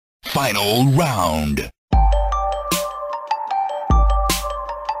Final round. You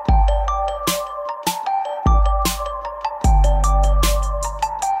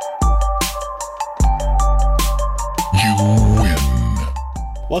win.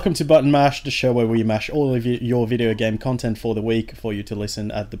 Welcome to Button Mash, the show where we mash all of your video game content for the week for you to listen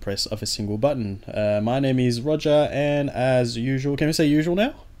at the press of a single button. My name is Roger, and as usual, can we say usual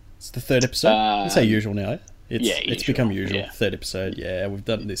now? It's the third episode. We say usual now. It's become usual. Yeah. Third episode. Yeah, we've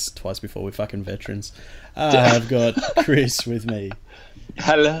done this twice before. We're fucking veterans. I've got Chris with me.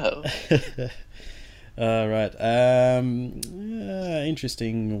 Hello. All right.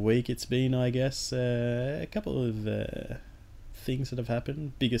 Interesting week it's been, I guess. A couple of things that have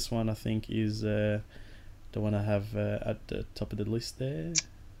happened. Biggest one, I think, is the one I have at the top of the list there.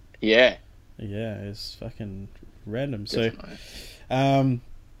 Yeah. Yeah, it's fucking random. Definitely. So,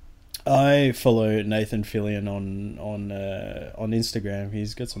 I follow Nathan Fillion on Instagram.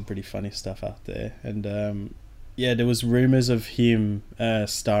 He's got some pretty funny stuff out there, and yeah, there was rumors of him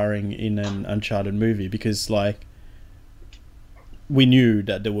starring in an Uncharted movie because, like, we knew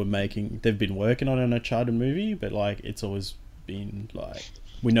that they've been working on an Uncharted movie, but like it's always been like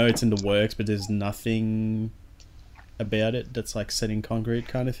we know it's in the works, but there's nothing about it that's like set in concrete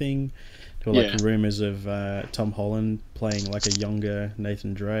kind of thing. There were like rumors of Tom Holland playing like a younger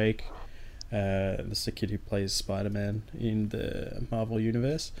Nathan Drake, the kid who plays Spider-Man in the Marvel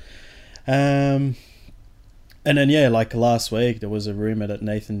universe. And then like last week there was a rumor that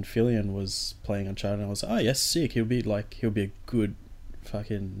Nathan Fillion was playing Uncharted, and I was like, oh yes, sick. He'll be a good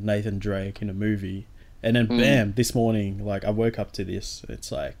fucking Nathan Drake in a movie. And then bam, this morning, like I woke up to this.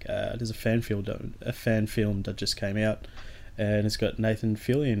 It's like there's a fan film that just came out, and it's got Nathan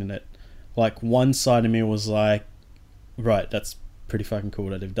Fillion in it. Like one side of me was like, right, that's pretty fucking cool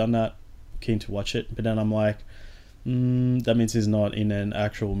that they've done that. Keen to watch it. But then I'm like, that means he's not in an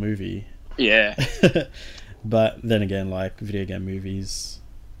actual movie. Yeah. But then again, like video game movies,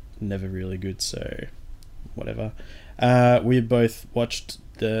 never really good. So whatever. We both watched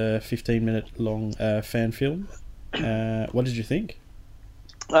the 15-minute long fan film. What did you think?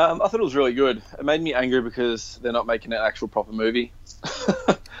 I thought it was really good. It made me angry because they're not making an actual proper movie.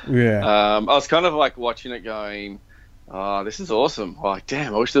 Yeah. I was kind of like watching it going, oh, this is awesome. Like,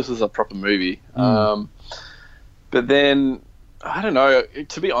 damn, I wish this was a proper movie. But then, I don't know.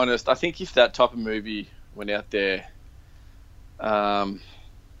 To be honest, I think if that type of movie went out there, it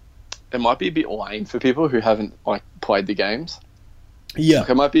might be a bit lame for people who haven't like played the games. Yeah. Like,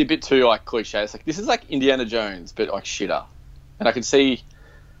 it might be a bit too like cliche. It's like, this is like Indiana Jones, but like shitter. And I can see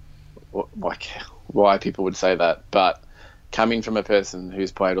like why people would say that, but coming from a person who's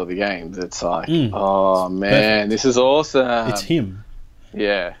played all the games, it's like, oh man, perfect. This is awesome. It's him.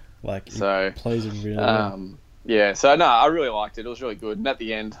 Yeah. Like, so he plays it really well. Yeah, so no, I really liked it. It was really good. And at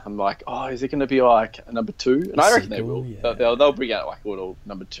the end, I'm like, oh, is it going to be like a number 2? And I reckon they will. Yeah. They'll bring out like a little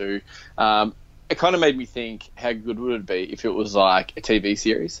number 2. It kind of made me think, how good would it be if it was like a TV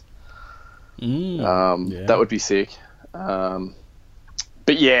series? That would be sick.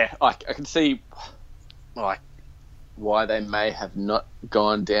 But yeah, like I can see like why they may have not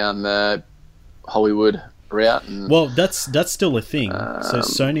gone down the Hollywood route. And, well, that's still a thing. So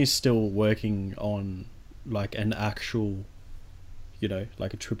Sony's still working on like an actual,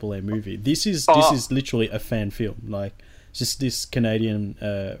 like a AAA movie. This is literally a fan film. Like, just this Canadian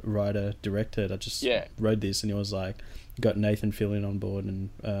writer director that just wrote this, and he was like, got Nathan Fillion on board,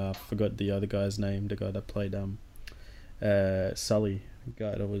 and I forgot the other guy's name, the guy that played Sully, the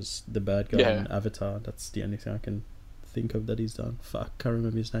guy that was the bad guy in Avatar. That's the only thing I can think of that he's done. Fuck, can't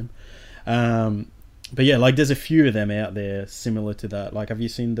remember his name. But yeah, like there's a few of them out there similar to that. Like, have you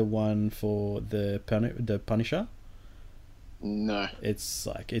seen the one for the Punisher? No. It's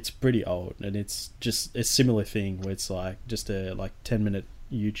pretty old, and it's just a similar thing where it's like just a 10-minute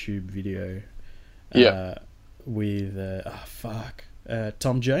YouTube video. With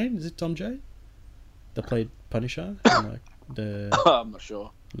Tom Jane. Is it Tom Jane that played Punisher? I'm not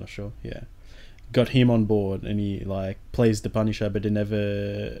sure. Yeah, got him on board, and he like plays the Punisher, but they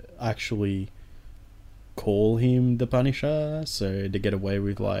never actually call him the Punisher, so they get away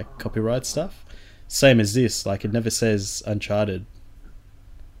with like copyright stuff. Same as this, like it never says Uncharted.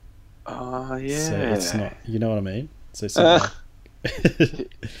 Oh yeah. So it's not, you know what I mean? So it's not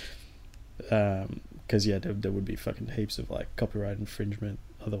because there would be fucking heaps of like copyright infringement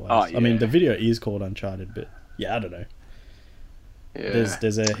otherwise. Oh, yeah. I mean, the video is called Uncharted, but yeah, I don't know. Yeah.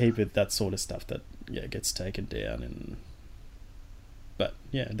 There's a heap of that sort of stuff that gets taken down, but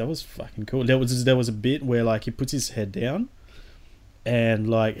yeah, that was fucking cool. There was a bit where like he puts his head down, and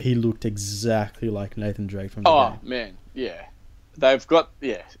like he looked exactly like Nathan Drake from the game. Oh man, yeah. they've got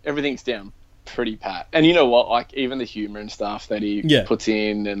everything's down pretty pat. And you know what? Like even the humor and stuff that he puts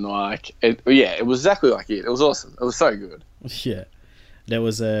in, and like it was exactly like it. It was awesome. It was so good. Yeah. There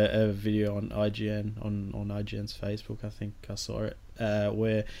was a video on IGN, on IGN's Facebook, I think I saw it,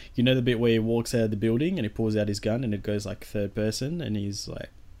 where, you know the bit where he walks out of the building and he pulls out his gun and it goes like third person and he's like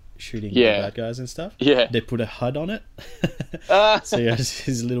shooting the bad guys and stuff? Yeah. They put a HUD on it. So he has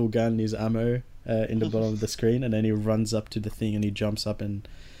his little gun, his ammo in the bottom of the screen, and then he runs up to the thing and he jumps up and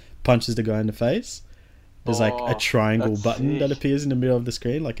punches the guy in the face. There's like a triangle button that appears in the middle of the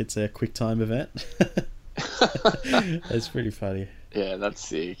screen, like it's a quick time event. It's pretty funny. Yeah, that's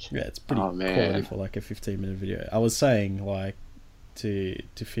sick. Yeah, it's pretty quality for like a 15-minute video. I was saying like to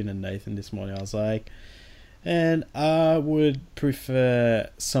Finn and Nathan this morning, I was like, and I would prefer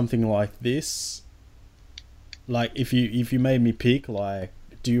something like this. Like if you made me pick, like,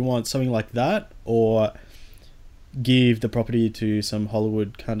 do you want something like that, or give the property to some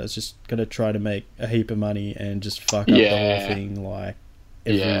Hollywood cunt that's just gonna try to make a heap of money and just fuck up the whole thing, like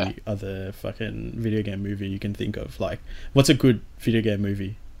every other fucking video game movie you can think of? Like, what's a good video game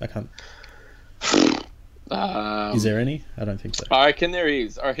movie? I can't. Is there any? I don't think so. I reckon there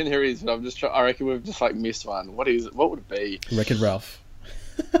is, but I'm just I reckon we've just like missed one. What is it? What would it be? Wreck-It Ralph.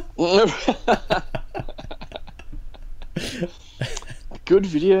 A good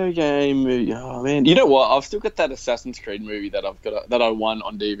video game movie. Oh man, you know what? I've still got that Assassin's Creed movie that I've got that I won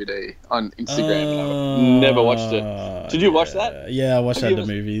on DVD on Instagram, and I've never watched it. Did you watch that? Yeah, I watched that in the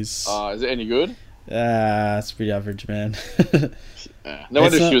movies. Is it any good? It's pretty average, man. No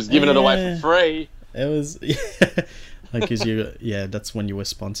wonder she was giving it away for free. It was like, cause that's when you were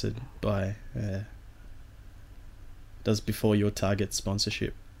sponsored by. That's before your Target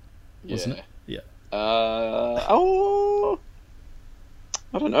sponsorship, wasn't it? Yeah. I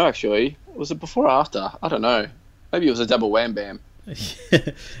don't know actually. Was it before or after? I don't know. Maybe it was a double wham bam.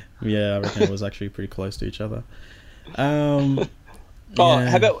 Yeah, I reckon it was actually pretty close to each other. How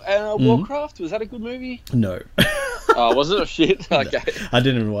about Warcraft? Was that a good movie? No. Was it a shit? Okay. I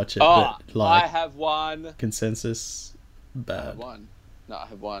didn't even watch it. But like, I have one. Consensus, bad. I have one. No, I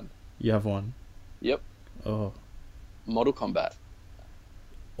have one. You have one? Yep. Oh. Mortal Kombat.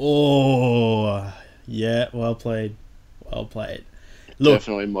 Oh, yeah. Well played. Well played. Look,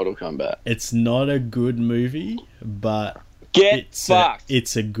 definitely Mortal Kombat. It's not a good movie, but fucked.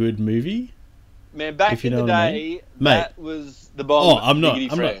 It's a good movie. Man, back in the day, that was the bomb. Oh, I'm not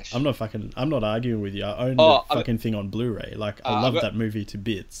arguing with you. I own the fucking thing on Blu-ray. Like, I love that movie to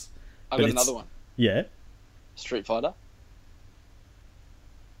bits. I've got another one. Yeah. Street Fighter.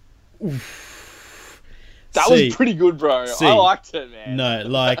 That was pretty good, bro. I liked it, man. No,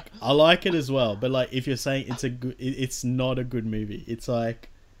 like, I like it as well. But like, if you're saying it's not a good movie. It's like,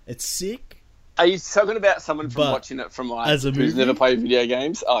 it's sick. Are you talking about someone from watching it from like as a who's never played video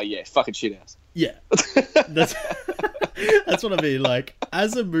games? Oh yeah, fucking shit house. Yeah, that's what I mean. Like,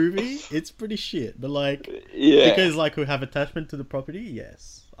 as a movie, it's pretty shit. But like, because like we have attachment to the property,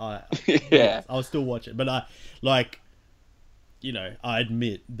 yes, I'll still watch it. But I like. You know, I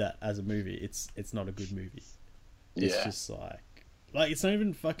admit that as a movie, it's not a good movie. It's just like it's not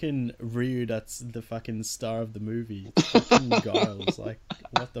even fucking Ryu that's the fucking star of the movie. It's fucking Giles. Like,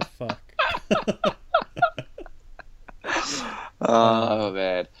 what the fuck? Oh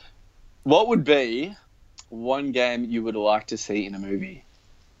man, what would be one game you would like to see in a movie?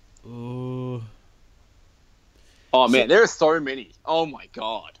 Oh man, there are so many. Oh my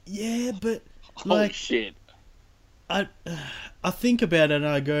god. Yeah, but holy like, shit. I think about it and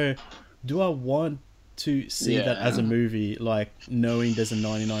I go, do I want to see that as a movie, like knowing there's a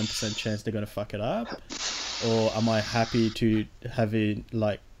 99% chance they're going to fuck it up? Or am I happy to have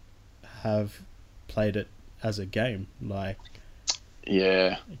played it as a game? Like,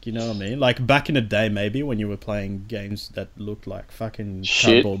 you know what I mean? Like back in the day, maybe when you were playing games that looked like fucking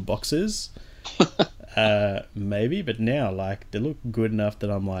cardboard boxes. Maybe, but now like they look good enough that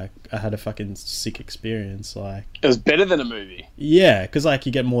I'm like, I had a fucking sick experience. Like, it was better than a movie. Yeah, because like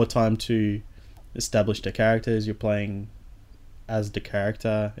you get more time to establish the characters. You're playing as the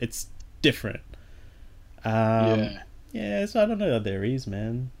character. It's different. So I don't know that there is,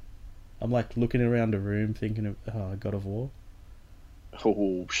 man. I'm like looking around the room thinking of God of War.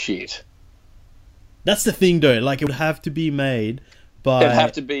 Oh shit! That's the thing, though. Like, it would have to be made by it'd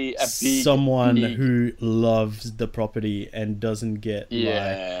have to be a big someone who loves the property and doesn't get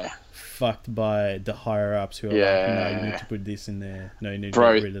like fucked by the higher ups who are like, no, you need to put this in there. No, you need to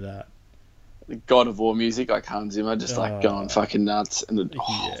get rid of that. God of War music, like Hans Zimmer, just like going fucking nuts, and that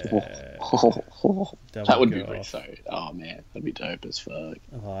would be pretty so. Oh man, that'd be dope as fuck.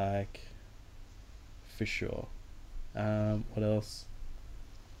 Like, for sure. What else?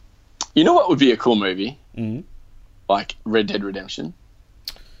 You know what would be a cool movie? Mm. Like Red Dead Redemption.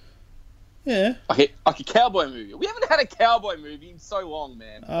 Yeah. Like a cowboy movie. We haven't had a cowboy movie in so long,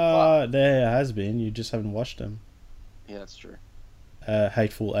 man. There has been. You just haven't watched them. Yeah, that's true.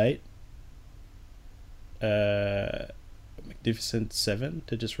 Hateful Eight. Magnificent Seven.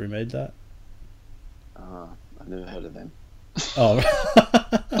 They just remade that. I've never heard of them. Oh.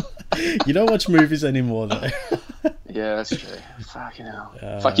 You don't watch movies anymore, though. Yeah, that's true. Fucking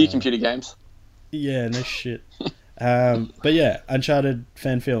hell. Fuck you, computer games. Yeah, no shit. But yeah, Uncharted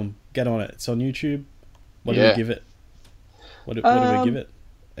fan film. Get on it. It's on YouTube. What do we give it? What do we give it?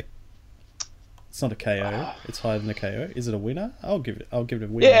 It's not a KO. It's higher than a KO. Is it a winner? I'll give it a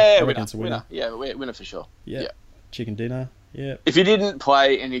winner. Yeah, I reckon it's a winner. Yeah, winner for sure. Yeah. Chicken dinner. Yeah. If you didn't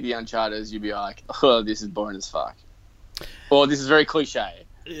play any of the Uncharted, you'd be like, oh, this is boring as fuck. Or this is very cliche.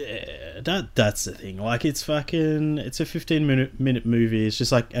 Yeah, that's the thing. Like, it's a 15-minute movie. It's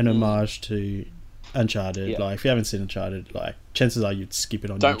just like an homage to Uncharted. Yeah. Like, if you haven't seen Uncharted, like, chances are you'd skip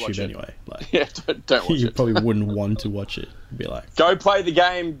it on Don't watch YouTube it. anyway. Like, Yeah, don't watch you it. probably wouldn't want to watch it. You'd be like, Go play the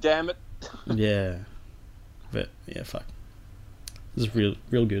game, damn it. yeah. But yeah, fuck. This is real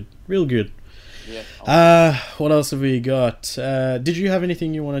good. Real good. Yeah. What else have we got? Did you have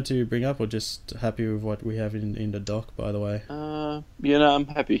anything you wanted to bring up, or just happy with what we have in the doc, by the way? I'm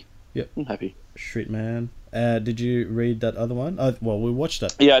happy. Yep. I'm happy. Sweet, man. Did you read that other one? Well, we watched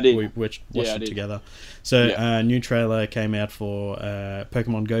it. Yeah, I did. We watched I it did. together. So, Yeah. new trailer came out for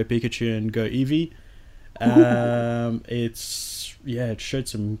Pokemon Go Pikachu and Go Eevee. It showed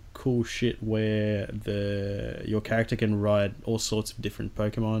some cool shit where your character can ride all sorts of different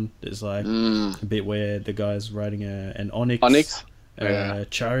Pokemon. There's like a bit where the guy's riding an Onix. Onyx?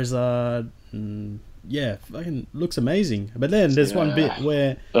 Charizard. Yeah, fucking looks amazing. But then there's one bit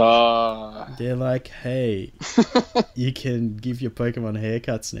where they're like, hey, you can give your Pokemon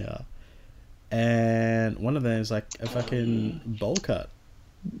haircuts now. And one of them is like a fucking bowl cut.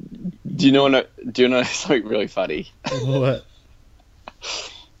 Do you know something really funny? What?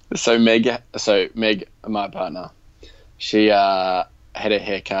 So Meg, my partner, she had a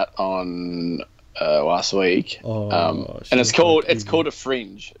haircut on last week. And it's called a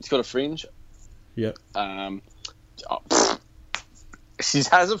fringe. It's called a fringe. Yep. She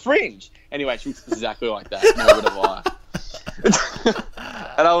has a fringe. Anyway, she looks exactly like that. No bit of lie.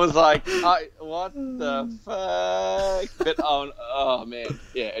 And I was like, what the fuck? But oh man,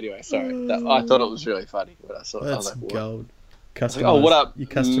 yeah. Anyway, sorry. I thought it was really funny when I saw it. I was That's like, what? gold. Like, oh, what up? You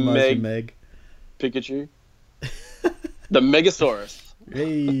customize your Meg. Pikachu, the Megasaurus.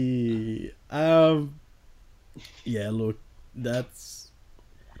 Hey. Yeah. Look,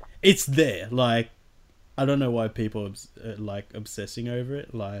 it's there. Like, I don't know why people like obsessing over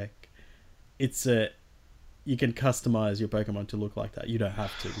it. Like, you can customize your Pokemon to look like that. You don't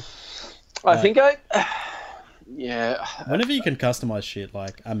have to. Yeah. Whenever you can customize shit,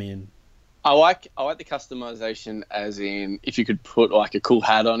 like, I mean, I like the customization, as in if you could put like a cool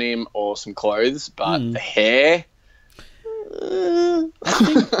hat on him or some clothes, but the hair.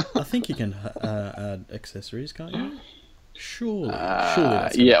 I think you can add accessories, can't you? Surely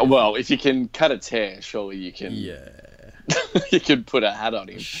that's yeah. Well, if you can cut its hair, surely you can. Yeah. You could put a hat on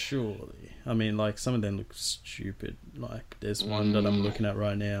him. Surely. I mean, like, some of them look stupid. Like, there's one that I'm looking at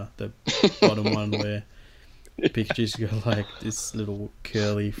right now, the bottom one where Pikachu's got like this little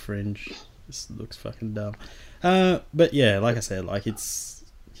curly fringe. This looks fucking dumb. But yeah, like I said, like, you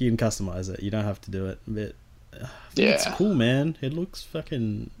can customize it. You don't have to do it. But it's cool, man. It looks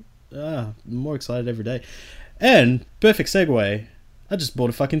fucking. I'm more excited every day. And perfect segue. I just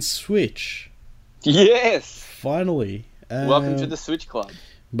bought a fucking Switch. Yes. Finally. Welcome to the Switch Club.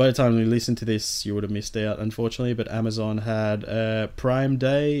 By the time we listen to this, you would have missed out, unfortunately. But Amazon had Prime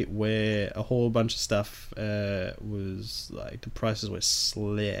Day, where a whole bunch of stuff was like, the prices were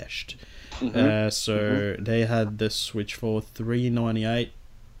slashed. So they had the Switch for $398,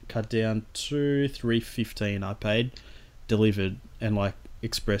 cut down to $315. I paid, delivered, and like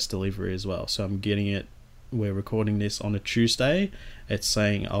express delivery as well. So I'm getting it. We're recording this on a Tuesday. It's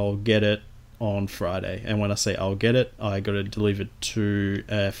saying I'll get it on Friday, and when I say I'll get it, I got it delivered to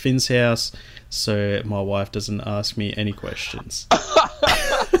Finn's house, so my wife doesn't ask me any questions.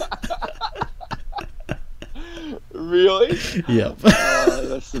 Really? Yep. Oh,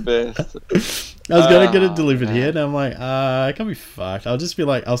 that's the best. I was gonna get it delivered here, and I'm like, I can't be fucked. I'll just be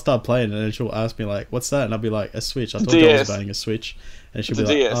like, I'll start playing, and then she'll ask me like, "What's that?" And I'll be like, "A Switch." I told you I was buying a Switch, and she'll be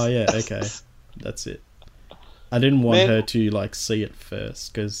like, DS. "Oh yeah, okay, that's it." I didn't want her to like see it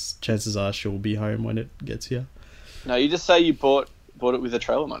first, because chances are she'll be home when it gets here. No, you just say you bought it with the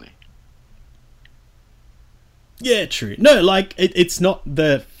trailer money. Yeah, true. No, like it's not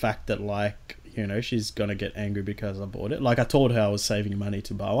the fact that like she's gonna get angry because I bought it. Like I told her I was saving money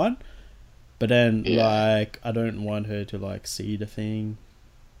to buy one, but then like I don't want her to like see the thing.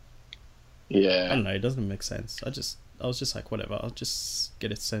 Yeah. I don't know. It doesn't make sense. I was just like, whatever. I'll just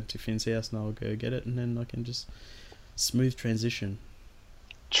get it sent to Finn's house and I'll go get it, and then I can just smooth transition.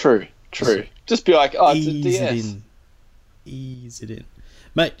 True. Just be like, oh, it's a DS. Ease it in.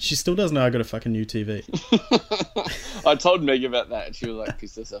 Mate, she still doesn't know I got a fucking new TV. I told Meg about that and she was like,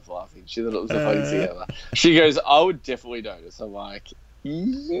 pissed herself laughing. She thought it was the funniest thing ever. She goes, I would definitely notice. I'm like,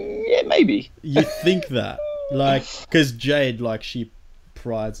 yeah, maybe. You think that? Like, because Jade, like, she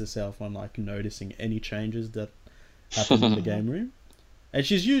prides herself on, like, noticing any changes that happen in the game room. And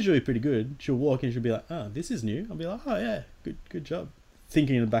she's usually pretty good. She'll walk in, she'll be like, oh, this is new. I'll be like, oh, yeah, good job.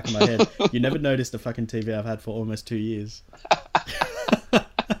 Thinking in the back of my head, you never noticed the fucking TV I've had for almost 2 years.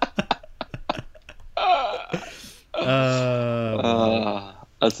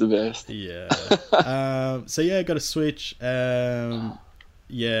 That's the best. Yeah. So yeah, got a Switch.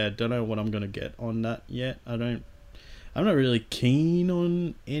 Yeah, don't know what I'm gonna get on that yet. I'm not really keen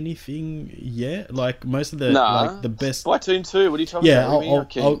on anything yet. Like most of the like the best Splatoon 2. What are you talking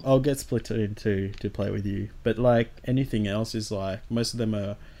about? I'll get Splatoon 2 to play with you. But like anything else is like most of them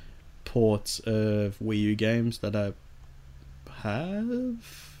are ports of Wii U games that I have.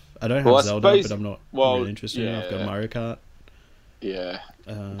 I don't have Zelda, but I'm not really interested in it. I've got Mario Kart. Yeah.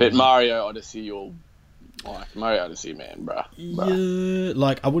 But Mario Odyssey, Mario Odyssey, man, bruh. Yeah,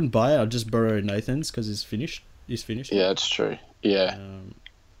 like I wouldn't buy it. I'd just borrow Nathan's because it's finished. Yeah, that's true. Yeah.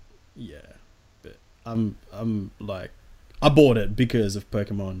 Yeah, but I'm like, I bought it because of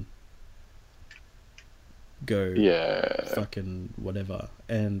Pokemon Go. Yeah. Fucking whatever.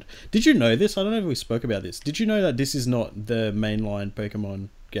 And did you know this? I don't know if we spoke about this. Did you know that this is not the mainline Pokemon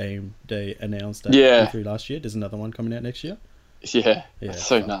game they announced at E3 last year? There's another one coming out next year. Yeah. That's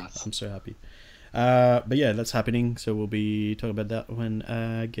so nice. I'm so happy. But yeah, that's happening. So we'll be talking about that when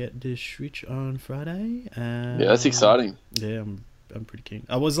I get the Switch on Friday. Yeah, that's exciting. Yeah, I'm pretty keen.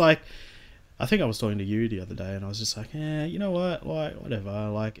 I was like, I think I was talking to you the other day, and I was just like, you know what, like whatever.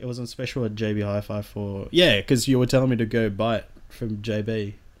 Like it was on special at JB Hi-Fi because you were telling me to go buy it from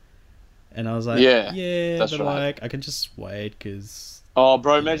JB, and I was like, that's but right. Like I can just wait because. Oh,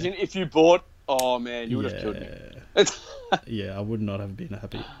 bro! Imagine if you bought. Oh man, you would have killed me. Yeah, I would not have been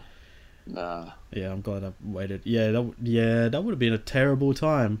happy. Nah. Yeah, I'm glad I waited. Yeah, that would have been a terrible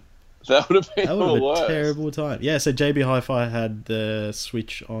time. That would have been a terrible time. Yeah, so JB Hi-Fi had the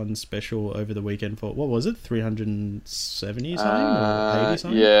Switch on special over the weekend for, what was it, 370 something or 80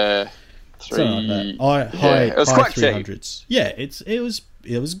 something? Yeah. Something like that. It was high quite 300s. Cheap. Yeah,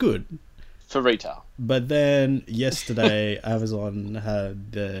 it was good. For retail. But then yesterday Amazon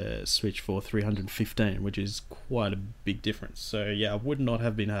had the Switch for 315, which is quite a big difference. So yeah, I would not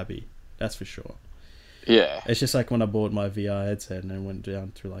have been happy. That's for sure. Yeah. It's just like when I bought my VR headset and it went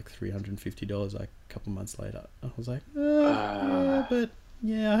down to like $350 like a couple months later. I was like, yeah, but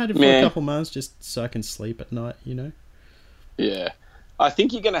yeah, I had it for a couple months just so I can sleep at night, Yeah. I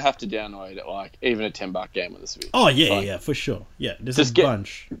think you're going to have to download it, like even a $10 game on the Switch. Oh yeah, yeah, for sure. Yeah, there's a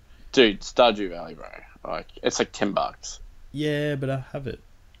bunch. Dude, Stardew Valley, bro. Like it's like $10. Yeah, but I have it.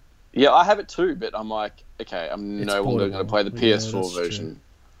 Yeah, I have it too, but I'm like, okay, I'm no longer going to play the PS4 version. True.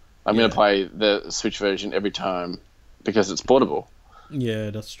 I'm going to play the Switch version every time because it's portable. Yeah,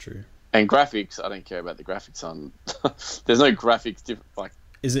 that's true. And graphics, I don't care about the graphics on. There's no graphics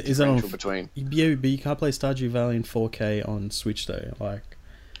is it on between. Yeah, but you can't play Stardew Valley in 4K on Switch though. Like,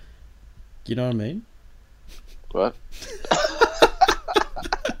 you know what I mean? What?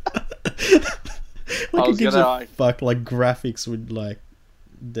 Like, it gives a fuck. Like graphics would like.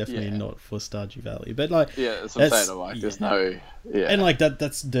 Definitely not for Stardew Valley, but like that's what I'm saying. Like, there's no and like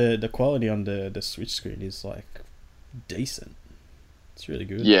that's the quality on the Switch screen is like decent. It's really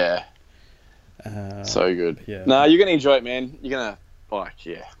good. Yeah, so good. Yeah, nah, you're gonna enjoy it, man. You're gonna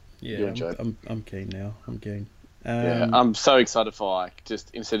yeah. Enjoy it. I'm keen now. I'm keen. I'm so excited for like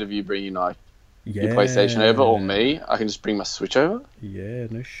just instead of you bringing like your PlayStation over or me, I can just bring my Switch over. Yeah,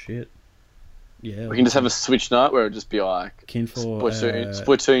 no shit. Yeah, we can just have a Switch night where it'll just be like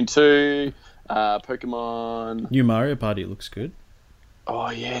Splatoon 2, Pokemon. New Mario Party looks good. Oh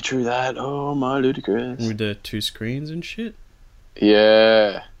yeah, true that. Oh my ludicrous. With the 2 screens and shit.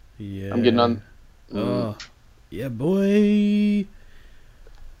 Yeah. Yeah. I'm getting on. Oh, yeah, boy.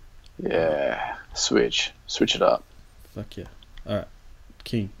 Yeah, Switch it up. Fuck yeah. All right,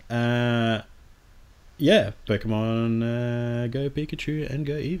 King. Yeah, Pokemon Go Pikachu and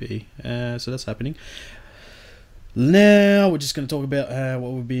Go Eevee. So that's happening. Now we're just going to talk about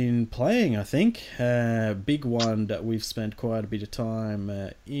what we've been playing. I think big one that we've spent quite a bit of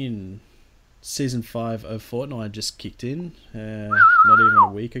time in. Season 5 of Fortnite just kicked in, not even a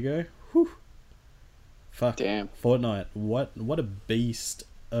week ago. Whew. Fuck. Damn. Fortnite, what a beast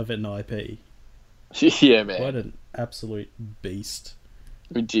of an IP. Yeah, man. What an absolute beast.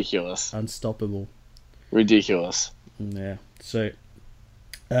 Ridiculous. Unstoppable. Ridiculous. Yeah. So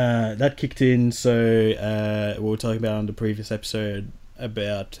that kicked in. So we were talking about on the previous episode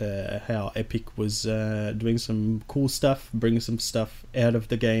about how Epic was doing some cool stuff, bringing some stuff out of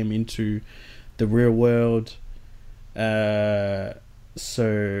the game into the real world. So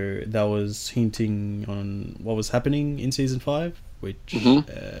that was hinting on what was happening in Season 5, which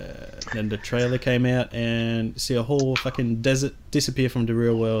then the trailer came out and see a whole fucking desert disappear from the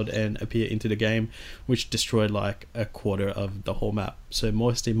real world and appear into the game, which destroyed like a quarter of the whole map. So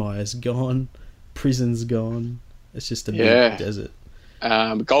Moisty Maya's gone, prison's gone, it's just a big desert.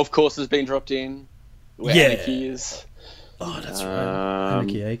 Golf course has been dropped in. Where Anarchy is. Oh, that's right.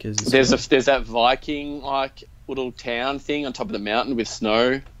 Anarchy Acres. There's that Viking like little town thing on top of the mountain with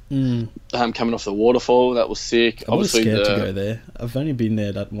snow. Coming off the waterfall. That was sick. I was scared to go there. I've only been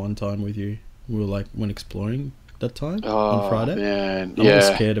there that one time with you. We were like went exploring that time on Friday. Man. I'm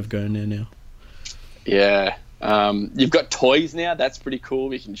really scared of going there now. Yeah. You've got toys now. That's pretty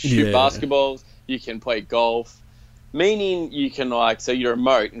cool. You can shoot basketballs. You can play golf. Meaning you can so your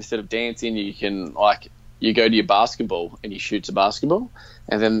remote, instead of dancing, you can you go to your basketball and you shoot a basketball,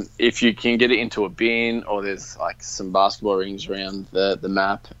 and then if you can get it into a bin or there's some basketball rings around the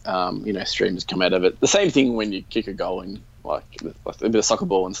map, streamers come out of it. The same thing when you kick a goal and a bit of soccer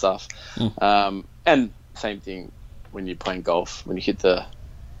ball and stuff, and same thing when you're playing golf when you hit the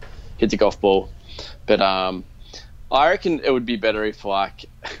golf ball. But I reckon it would be better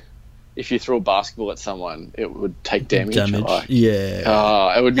if you throw a basketball at someone, it would take damage.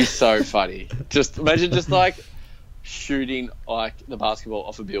 It would be so funny. Just imagine shooting the basketball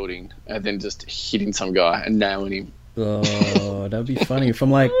off a building and then just hitting some guy and nailing him. Oh, that'd be funny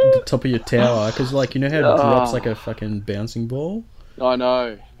from the top of your tower, because how it drops like a fucking bouncing ball. I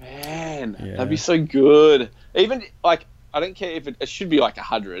know, man. Yeah. That'd be so good. Even I don't care if it should be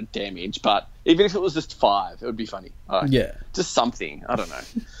 100 damage, but even if it was just 5, it would be funny. Just something. I don't know.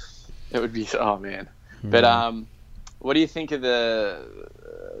 It would be, oh man. But what do you think of the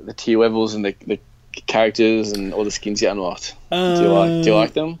tier levels and the characters and all the skins you unlocked? Do you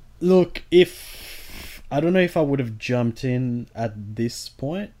like them? Look, I don't know if I would have jumped in at this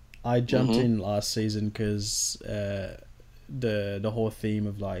point. I jumped in last season because the whole theme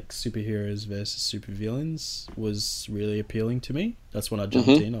of superheroes versus supervillains was really appealing to me. That's when I jumped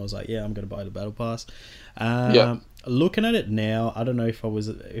in. I was like, yeah, I'm gonna buy the battle pass. Looking at it now, I don't know if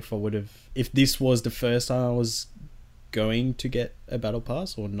this was the first time I was going to get a battle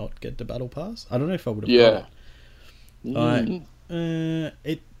pass or not get the battle pass. I don't know if I would have got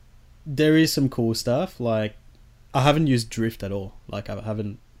it. There is some cool stuff. I haven't used Drift at all. I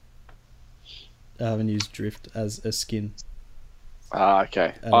haven't used Drift as a skin.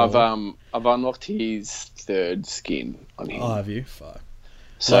 Okay. I've unlocked his 3rd skin on him. Oh, have you? Fuck.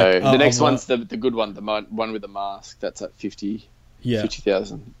 So the next one's the good one, the one with the mask. That's at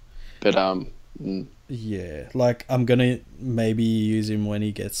 50,000. But yeah, I'm gonna maybe use him when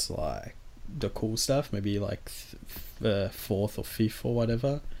he gets the cool stuff, maybe 4th or 5th or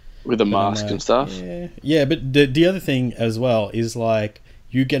whatever. With the mask and stuff. Yeah. But the other thing as well is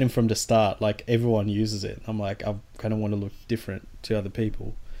you get him from the start. Everyone uses it. I'm I kind of want to look different to other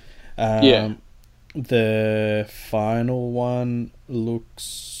people. The final one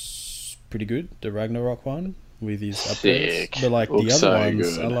looks pretty good. The Ragnarok one with his upgrades. But the other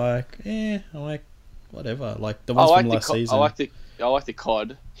ones are whatever. The ones from last season. I like the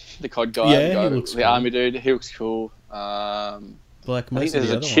COD. The COD guy. Yeah, he looks the cool. Army dude. He looks cool. I think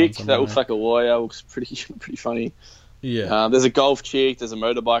there's a chick that looks like a lawyer. Looks pretty funny. Yeah. There's a golf chick. There's a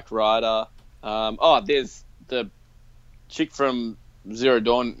motorbike rider. There's the chick from Zero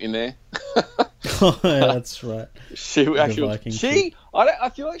Dawn in there. Oh, yeah, that's right. She actually. I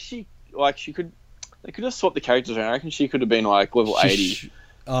feel like she could. They could have swapped the characters around. I reckon she could have been level 80.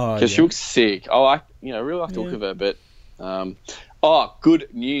 Because she looks sick. I really like the look of her. But good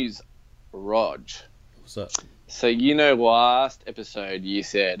news, Rog. What's up? So last episode you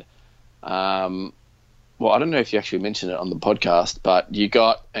said, well, I don't know if you actually mentioned it on the podcast, but you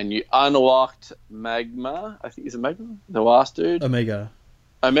unlocked Magma. I think, is it Magma? The last dude? Omega.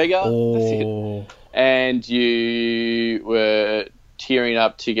 Oh. That's it. And you were tiering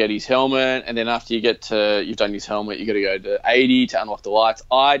up to get his helmet, and then after you've done his helmet, you got to go to 80 to unlock the lights.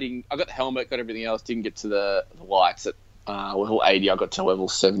 I got the helmet, got everything else, didn't get to the lights at level 80. I got to level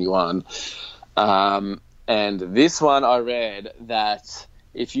 71. And this one I read that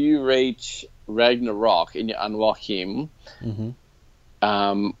if you reach Ragnarok and you unlock him,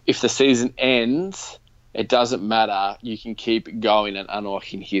 if the season ends, it doesn't matter. You can keep going and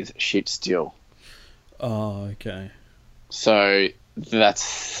unlocking his shit still. Oh, okay. So that's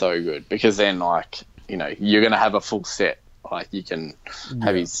so good because then, like, you know, you're going to have a full set. Like, you can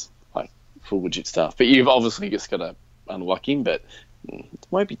have his, like, full legit stuff. But you've obviously just got to unlock him, but it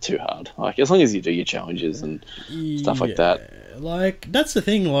won't be too hard. Like, as long as you do your challenges and stuff like that. Like, that's the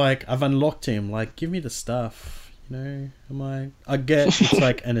thing. Like, I've unlocked him. Like, give me the stuff. You know, I get it's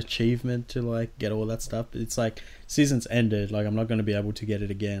like an achievement to, like, get all that stuff. But it's like, season's ended. Like, I'm not going to be able to get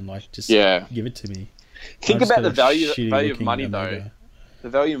it again. Like, just give it to me. Think about the value of money, though. The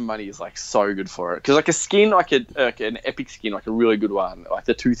value of money is, like, so good for it. Because, like, a skin, like an epic skin, like a really good one, like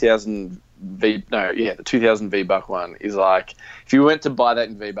the 2000 V-Buck one is, like, if you went to buy that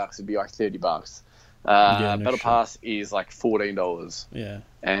in V-Bucks, it'd be like $30. Battle Pass is like $14. Yeah.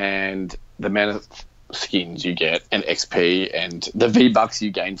 And the amount of skins you get and XP and the V-Bucks you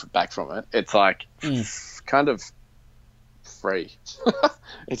gain back from it, it's like kind of free.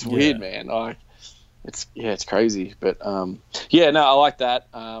 It's weird, man. Like, it's crazy, but no, I like that.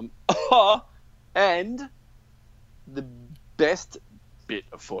 And the best bit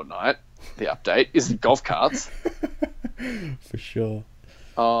of Fortnite, the update, is the golf carts. For sure.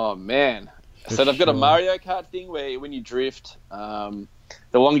 Oh man! So they've got a Mario Kart thing where when you drift, the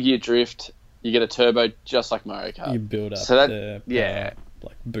longer you drift, you get a turbo just like Mario Kart. You build up. So that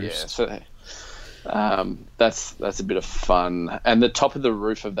like boost. Yeah, so that's a bit of fun, and the top of the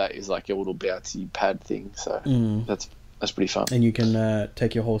roof of that is like a little bouncy pad thing. So that's pretty fun. And you can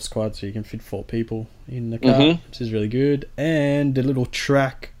take your whole squad, so you can fit 4 people in the car, which is really good. And the little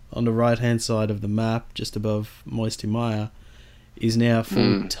track on the right hand side of the map, just above Moisty Mire, is now a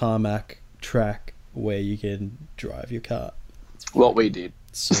full tarmac track where you can drive your car. What we did.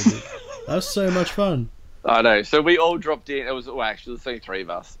 So good. That was so much fun. I know. So we all dropped in. It was actually there's only 3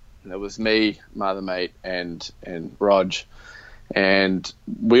 of us. And it was me, my other mate, and Rog, and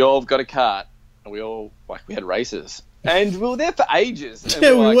we all got a cart, and we had races, and we were there for ages. And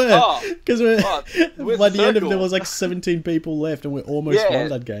yeah, we were, because by the end of it, there was like – 17 people left, and we almost won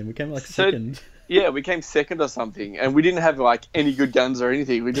that game. We came like second. Yeah, we came second or something, and we didn't have like any good guns or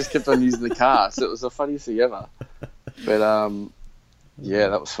anything. We just kept on using the car, so it was the funniest thing ever. But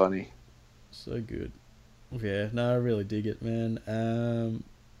that was funny. So good. Yeah, no, I really dig it, man.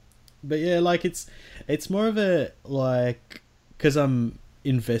 But yeah, like it's more of a, like, because I'm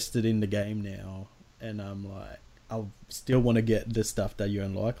invested in the game now, and I'm like, I still want to get the stuff that you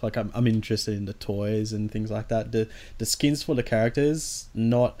unlock. Like I'm interested in the toys and things like that. The skins for the characters,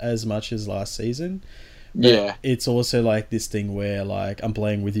 not as much as last season. But it's also like this thing where, like, I'm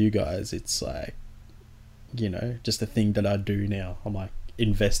playing with you guys. It's like, you know, just a thing that I do now. I'm like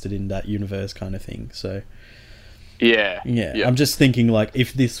invested in that universe kind of thing. So. Yeah. I'm just thinking, like,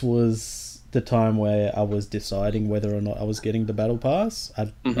 if this was the time where I was deciding whether or not I was getting the battle pass,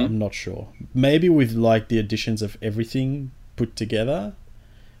 I'm not sure. Maybe with, like, the additions of everything put together,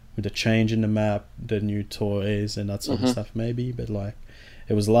 with the change in the map, the new toys and that sort of stuff, maybe. But, like,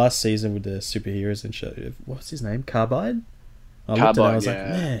 it was last season with the superheroes and shit. What's his name? Carbide? I looked at it, I was like,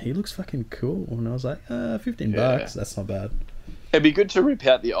 man, he looks fucking cool. And I was like, $15, that's not bad. It'd be good to rip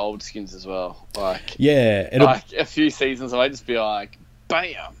out the old skins as well. Like, like a few seasons away, just be like,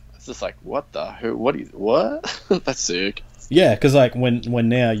 bam. It's just like, what? That's sick. Yeah, because, like, when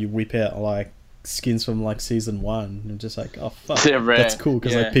now you rip out, like, skins from, like, season 1, and just like, oh fuck, that's cool,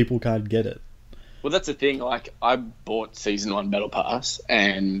 because like people can't get it. Well, that's the thing. Like, I bought season 1 battle pass,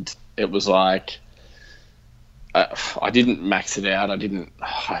 and it was like, I didn't max it out.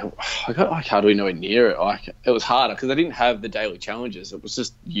 I got like hardly nowhere near it. Like, it was harder because I didn't have the daily challenges. It was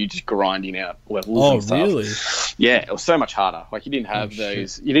just you just grinding out levels and stuff. Oh, really? Yeah, it was so much harder. Like, you didn't have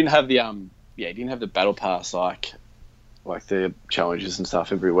those. Shit. You didn't have the you didn't have the battle pass like the challenges and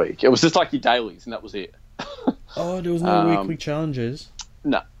stuff every week. It was just like your dailies, and that was it. Oh, there was no weekly challenges.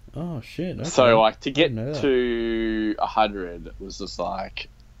 No. Oh shit. Okay. So, like, to get to 100 was just like.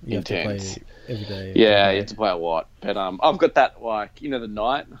 You intense. Have to play every day. You have to play a lot. But I've got that, like, you know, the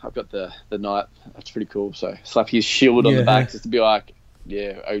knight. I've got the knight. That's pretty cool. So slap his shield on the back just to be like,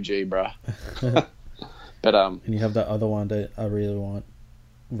 yeah, OG, bruh. But and you have that other one that I really want,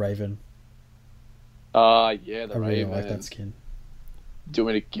 Raven. The I Raven. Really like that skin. Do you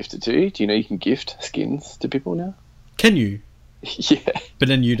want me to gift it to you? Do you know you can gift skins to people now? Can you? Yeah. But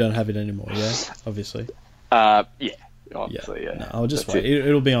then you don't have it anymore, yeah? Obviously. Yeah. Obviously, yeah. No, I'll just That's wait. it.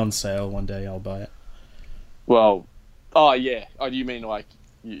 It'll be on sale one day. I'll buy it. Well, oh yeah. Oh, do you mean like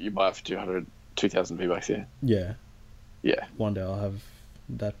you buy it for 2,000 V-Bucks? Yeah. Yeah. Yeah. One day I'll have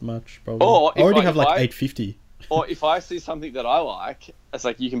that much, probably. Or I already if have I- like 850. Or if I see something that I like, it's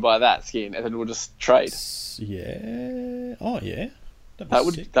like you can buy that skin, and then we'll just trade. Yeah. Oh, yeah. That'd be That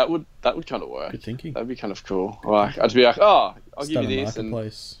would sick. that would kind of work. Good thinking. That'd be kind of cool. Like I'd be like, oh, I'll Start give you a this, and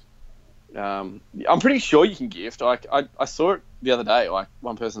marketplace. I'm pretty sure you can gift. Like I saw it the other day. Like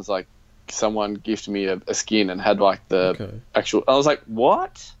one person's like, someone gifted me a skin and had like the Okay. actual. I was like,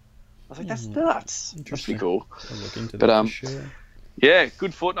 what? I was like, that's nuts. That's Interesting. pretty cool. I'll look into But, that for sure. Yeah,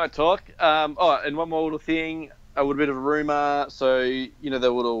 good Fortnite talk. Oh, and one more little thing, a little bit of a rumor. So you know the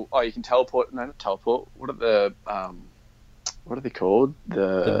little you can teleport. No, not teleport. What are they called?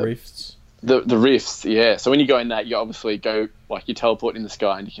 The rifts. The rifts. Yeah. So when you go in that, you obviously go like you teleport in the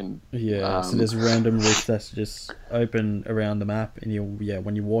sky, and you can. Yeah, so there's random rifts that just open around the map, and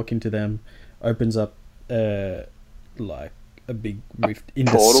when you walk into them, opens up like a big rift in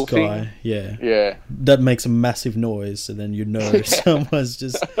the portal sky. thing? Yeah, Yeah. that makes a massive noise, and then you know someone's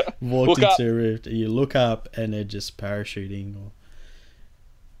just walked Look up. into a rift. And you look up, and they're just parachuting, or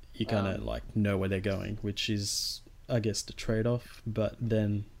you kind of like know where they're going, which is, I guess, the trade-off. But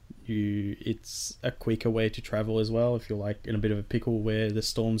then it's a quicker way to travel as well. If you're like in a bit of a pickle where the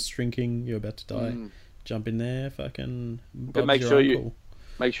storm's shrinking, you're about to die, jump in there, fucking. But Bob's make your sure uncle.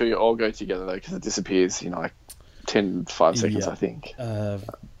 make sure you all go together though, because it disappears. Like 5 seconds, Yeah. I think. I've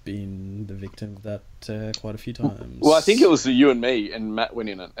been the victim of that quite a few times. Well, I think it was you and me, and Matt went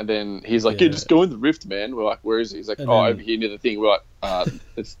in it, and then he's like, "Yeah, Yeah. just go in the rift, man." We're like, "Where is he?" He's like, And "Oh, then- over here near the thing." We're like,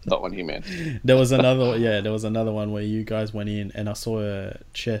 "It's not one here, man." There was another one where you guys went in, and I saw a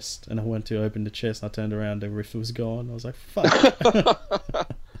chest, and I went to open the chest, and I turned around, the rift was gone. I was like, "Fuck!"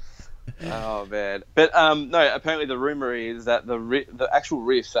 Oh man! But no. Apparently, the rumor is that the actual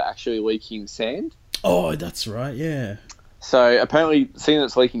rifts are actually leaking sand. Oh, that's right. Yeah. So apparently, seeing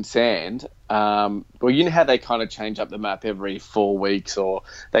it's leaking sand, well, you know how they kind of change up the map every 4 weeks, or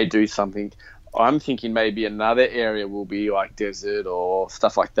they do something. I'm thinking maybe another area will be like desert or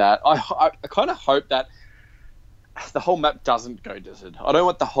stuff like that. I kind of hope that the whole map doesn't go desert. I don't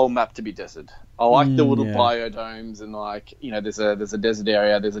want the whole map to be desert. I like the little yeah. biodomes, and like there's a desert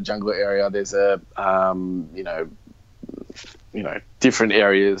area, there's a jungle area, there's a different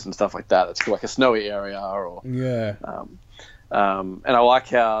areas and stuff like that. It's like a snowy area, or Yeah. and I like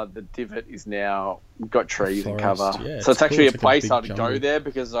how the divot is now got trees and Forest, cover. yeah, So it's it's actually cool. a It's like a place big I'd jungle. go there,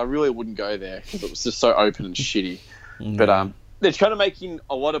 because I really wouldn't go there because it was just so open and shitty. Mm. But they're kind of making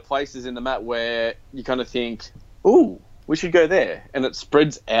a lot of places in the map where you kind of think, ooh, we should go there. And it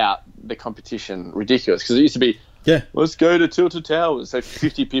spreads out the competition ridiculous, because it used to be, Yeah. let's go to Tilted Towers. So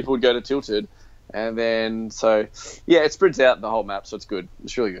 50 people would go to Tilted. And then, so, yeah, it spreads out the whole map, so it's good.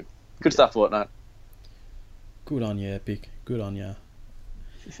 It's really good. Good stuff, Fortnite. Good on you, Epic. Good on you.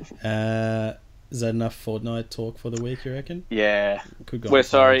 Is that enough Fortnite talk for the week, you reckon? Yeah. Could go We're on for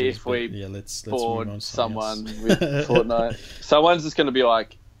sorry ages, if but we yeah, let's move on bored to someone something with else. Fortnite. Someone's just going to be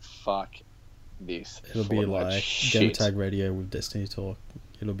like, fuck this. It'll be Fortnite like shit. Gamertag Radio with Destiny Talk.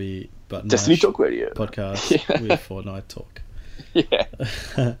 It'll be Button Destiny Mash Talk Radio. podcast Yeah. with Fortnite talk. Yeah.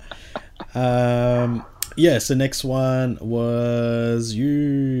 Yeah, so next one was,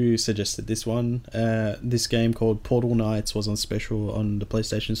 you suggested this one. This game called Portal Knights was on special on the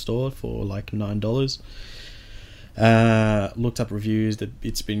PlayStation Store for like $9. Looked up reviews, that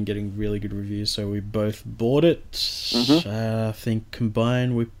it's been getting really good reviews, so we both bought it. I think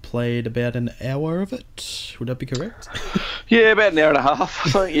combined we played about an hour of it. Would that be correct? Yeah, about an hour and a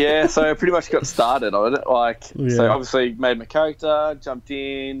half. Yeah, so I pretty much got started on it. So Yeah. obviously made my character, jumped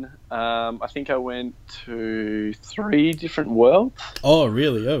in. I think I went to 3 different worlds. Oh,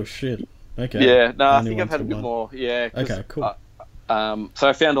 really? Oh, shit. Okay. Yeah, no, I Only think went I've had a to bit one. more. Yeah. 'Cause, Okay, cool. So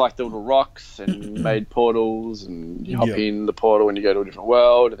I found like the little rocks and made portals, and you hop Yep. in the portal and you go to a different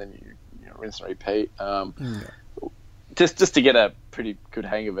world, and then you rinse and repeat. Just to get a pretty good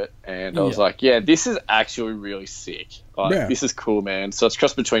hang of it, and I was Yeah. like, yeah, this is actually really sick. Like, Yeah. this is cool, man. So it's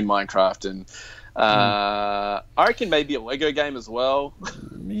cross between Minecraft and I reckon maybe a Lego game as well.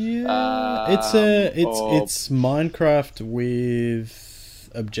 Yeah, or- it's Minecraft with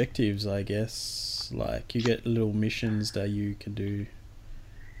objectives, I guess. Like you get little missions that you can do.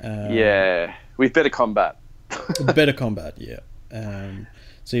 Yeah, with better combat. Better combat, yeah.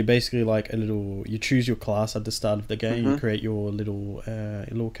 So you basically like you choose your class at the start of the game. You create your little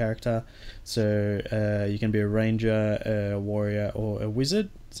character. So you can be a ranger, a warrior, or a wizard.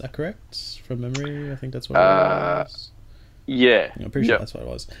 Is that correct? From memory, I think that's what it was. Yeah. I'm pretty sure Yep. that's what it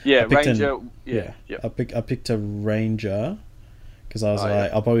was. Yeah, I picked Ranger. Yeah. I picked a ranger because I was Oh, like,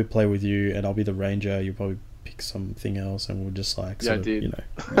 yeah. I'll probably play with you, and I'll be the ranger. You probably pick something else, and we'll just like Yeah, I sort of, did. you know,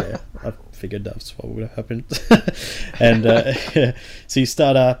 yeah. I figured that's what would have happened. And so you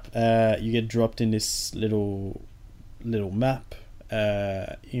start up, you get dropped in this little map.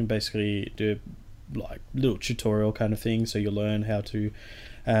 You can basically do like little tutorial kind of thing, so you learn how to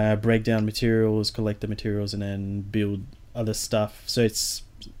break down materials, collect the materials, and then build other stuff. So it's,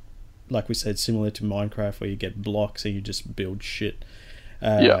 like we said, similar to Minecraft, where you get blocks and you just build shit.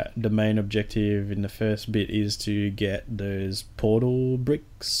 The main objective in the first bit is to get those portal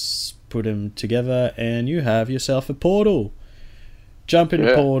bricks, put them together, and you have yourself a portal. Jump in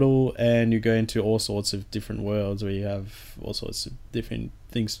the portal, and you go into all sorts of different worlds where you have all sorts of different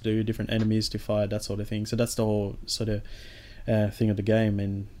things to do, different enemies to fight, that sort of thing. So that's the whole sort of thing of the game,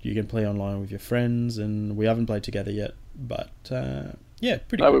 and you can play online with your friends. And we haven't played together yet, but yeah,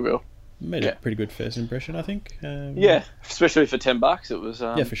 pretty. No, good. we will. Made a pretty good first impression, I think. Yeah, especially for $10, it was.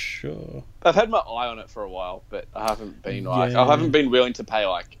 Yeah, for sure. I've had my eye on it for a while, but I haven't been Yeah. I haven't been willing to pay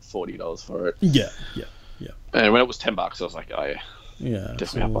like $40 for it. Yeah. And when it was $10, I was like, oh yeah, Yeah,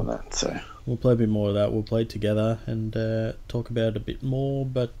 definitely up on that. So we'll play a bit more of that. We'll play it together and talk about it a bit more.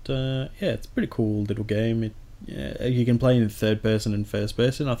 But yeah, it's a pretty cool little game. You can play in third person and first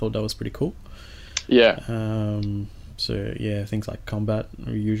person. I thought that was pretty cool. yeah, So yeah, things like combat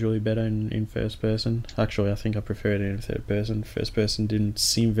are usually better in first person. Actually, I think I prefer it in third person. First person didn't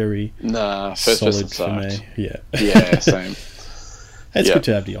seem very nah, first solid person for sucked. me. Yeah, Yeah, same. it's Yeah. good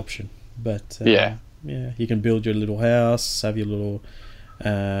to have the option. But yeah, you can build your little house, have your little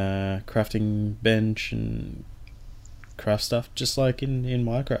crafting bench, and craft stuff just like in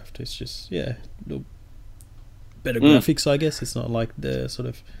Minecraft. It's just little better graphics, I guess. It's not like the sort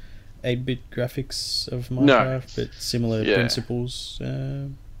of 8-bit graphics of Minecraft, but similar principles. Yeah,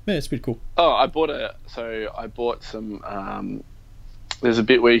 it's pretty cool. Oh, I bought some. There's a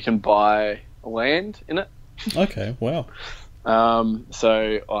bit where you can buy land in it. Okay, wow.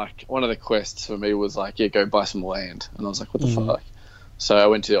 So like one of the quests for me was like, go buy some land, and I was like, what the fuck? So I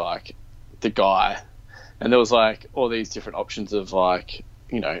went to like the guy, and there was like all these different options of like,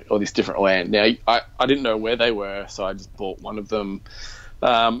 all this different land. Now I didn't know where they were, so I just bought one of them.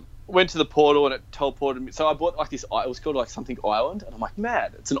 Went to the portal and it teleported me. So I bought like this. It was called like something island, and I'm like,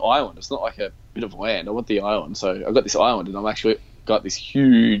 mad, it's an island. It's not like a bit of land. I want the island. So I got this island, and I've actually got this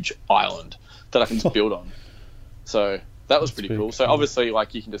huge island that I can just build on. So that was pretty cool. So obviously,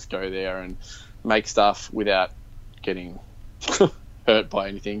 like, you can just go there and make stuff without getting hurt by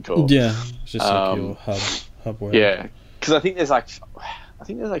anything. Or, it's just like your hub world. Yeah, because I think there's like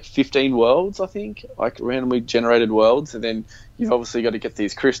 15 worlds. I think like randomly generated worlds, and then you've obviously got to get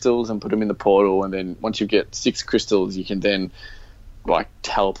these crystals and put them in the portal. And then once you get 6 crystals, you can then like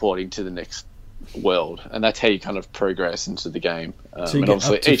teleport into the next world, and that's how you kind of progress into the game. So you and get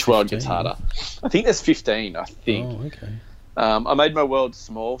obviously up to each world 15. gets harder. I think there's 15. I think. Oh, okay. I made my world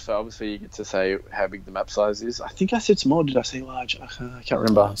small, so obviously you get to say how big the map size is. I think I said small. Did I say large? I can't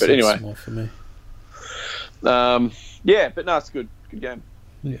remember. Oh, but anyway, small for me. yeah, but no, it's good. Good game.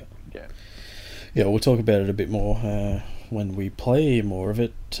 Yeah. Yeah. Yeah, we'll talk about it a bit more when we play more of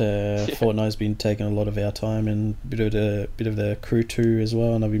it. Fortnite's been taking a lot of our time, and bit of the Crew 2 as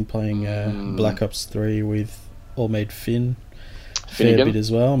well. And I've been playing Black Ops 3 with All Made Finn. Fair bit as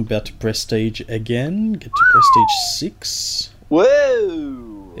well. I'm about to prestige again. Get to prestige 6.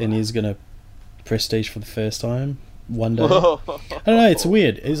 Whoa! And he's gonna prestige for the first time one day. Whoa. I don't know. It's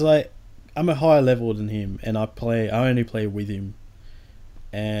weird. It's like I'm a higher level than him, and I only play with him.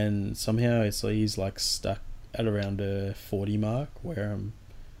 And somehow it's like he's like stuck at around the 40 mark, where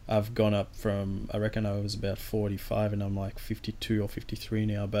I've gone up from, I reckon I was about 45 and I'm like 52 or 53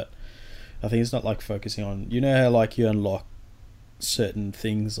 now. But I think it's not like focusing on, how like you unlock certain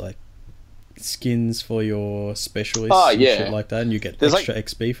things like skins for your specialists and shit like that, and you get There's extra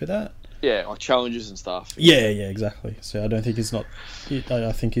XP for that. Yeah, like challenges and stuff. Yeah, exactly. So I don't think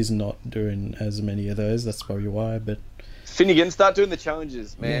I think he's not doing as many of those. That's probably why. But Finnegan, start doing the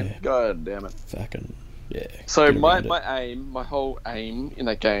challenges, man. Yeah. God damn it. fucking So get my around it. my whole aim in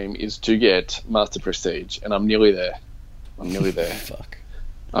that game is to get Master Prestige, and I'm nearly there. Fuck.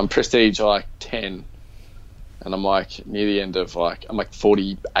 I'm Prestige like 10, and I'm like near the end of like, I'm like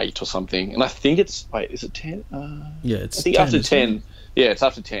 48 or something, and I think it's, wait, is it 10? Yeah, it's I think 10, after isn't it? 10. Yeah, it's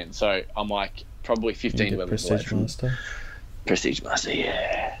after 10, so I'm like probably You 15 get levels away Prestige from Master. Prestige Master.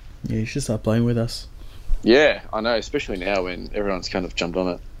 Yeah. Yeah, you should start playing with us. Yeah, I know, especially now when everyone's kind of jumped on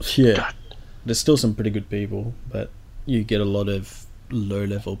it. Yeah, there's still some pretty good people, but you get a lot of low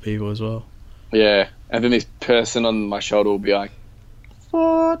level people as well. Yeah, and then this person on my shoulder will be like,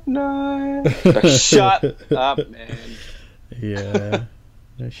 Fortnite. Like, shut up, man. Yeah.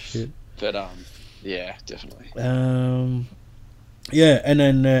 No shit. But yeah, definitely. Yeah, and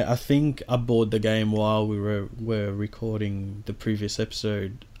then I think I bought the game while we were recording the previous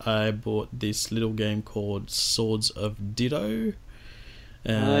episode. I bought this little game called Swords of Ditto.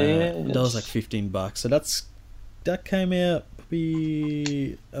 Yes. That was like $15. So that came out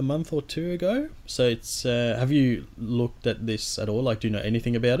probably a month or two ago. So it's have you looked at this at all? Like, do you know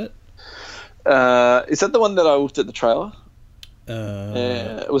anything about it? Is that the one that I looked at the trailer?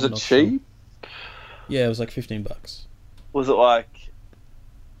 Was it not cheap? Sure. Yeah, it was like $15. Was it like?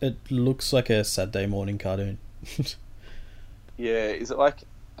 It looks like a Saturday morning cartoon. Yeah, is it like?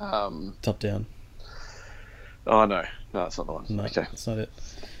 Top down. Oh no, it's not the one. No, Okay, that's not it.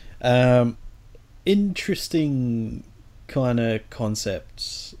 Interesting kind of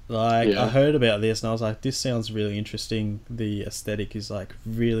concepts. Like, Yeah. I heard about this and I was like, this sounds really interesting. The aesthetic is like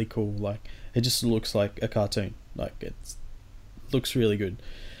really cool. Like, it just looks like a cartoon. Like, it looks really good.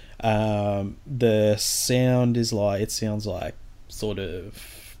 The sound is like, it sounds like sort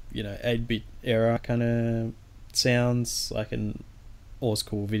of, 8-bit era kind of sounds, like an old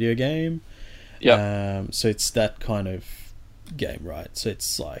school video game. yeah, So it's that kind of game, right? So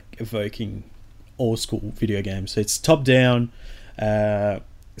it's like evoking old school video games. So it's top down. So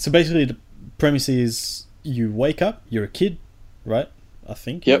basically the premise is you wake up, you're a kid, right? I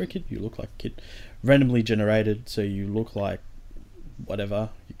think you're a kid. You look like a kid. Randomly generated, so you look like whatever.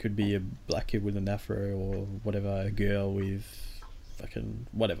 You could be a black kid with an afro or whatever, a girl with fucking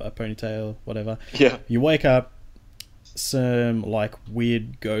whatever, a ponytail, whatever. yeah, You wake up, some like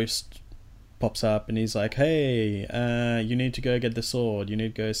weird ghost pops up and he's like, hey, you need to go get the sword, you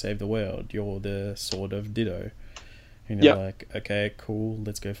need to go save the world, you're the Sword of Ditto. And you're like, okay, cool,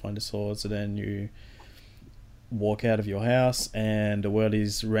 let's go find the sword. So then you walk out of your house and the world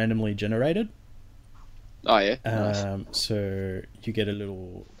is randomly generated. Oh yeah. Nice. So you get a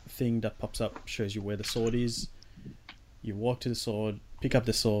little thing that pops up, shows you where the sword is. You walk to the sword, pick up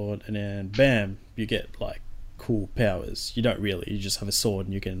the sword, and then bam, you get like cool powers. You don't really, you just have a sword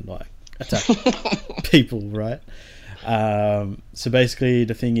and you can like attack people, right? So basically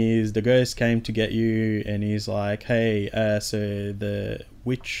the thing is the ghost came to get you and he's like, hey, so the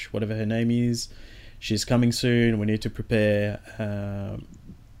witch, whatever her name is, she's coming soon, we need to prepare,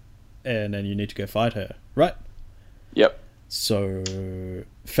 and then you need to go fight her, right? Yep. So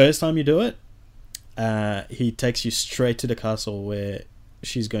first time you do it, he takes you straight to the castle where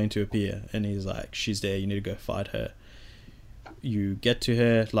she's going to appear, and he's like, she's there, you need to go fight her. You get to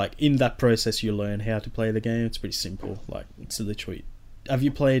her, like in that process you learn how to play the game. It's pretty simple. Like, it's literally, have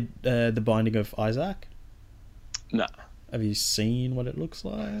you played The Binding of Isaac? No. Have you seen what it looks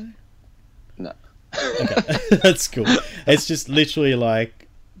like? No. Okay. That's cool. It's just literally like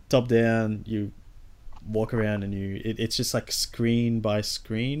top down, you walk around and it's just like screen by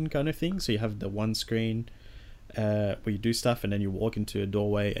screen kind of thing. So you have the one screen where you do stuff, and then you walk into a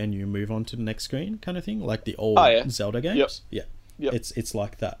doorway and you move on to the next screen kind of thing, like the old Zelda games. Yep. It's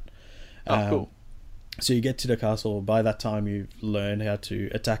like that. Cool. So you get to the castle. By that time you've learned how to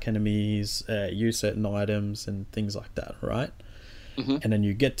attack enemies, use certain items and things like that, right? Mm-hmm. And then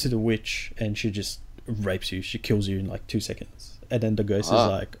you get to the witch and she just rapes you. She kills you in like 2 seconds. And then the ghost is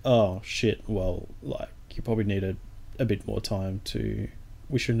like, oh shit, well, like, you probably needed a bit more time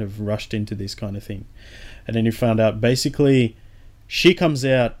we shouldn't have rushed into this kind of thing. And then you found out basically she comes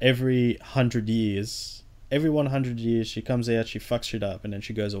out every 100 years. Every 100 years she comes out, she fucks shit up, and then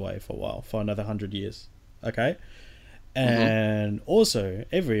she goes away for a while, for another 100 years. Okay? And also,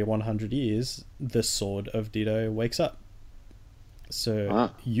 every 100 years, the Sword of Ditto wakes up.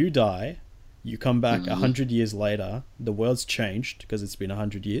 So you die, you come back 100 years later, the world's changed because it's been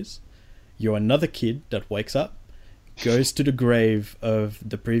 100 years. You're another kid that wakes up, goes to the grave of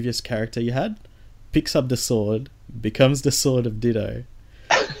the previous character you had, picks up the sword, becomes the Sword of Ditto,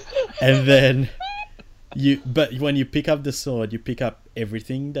 and then but when you pick up the sword, you pick up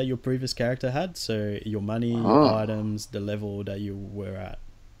everything that your previous character had, so your money, your items, the level that you were at.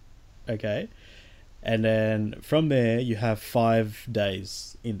 Okay? And then from there, you have 5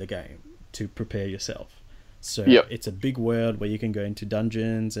 days in the game to prepare yourself. So it's a big world where you can go into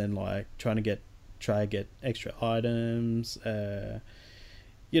dungeons and like try to get extra items,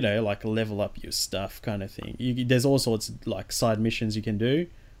 like level up your stuff kind of thing. There's all sorts of like side missions you can do,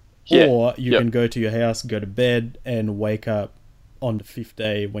 or you can go to your house, go to bed, and wake up on the 5th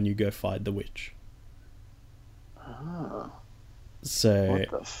day when you go fight the witch. So,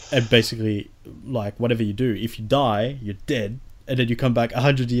 and basically, like, whatever you do, if you die, you're dead, and then you come back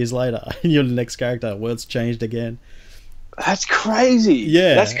 100 years later, and you're the next character. World's changed again. That's crazy.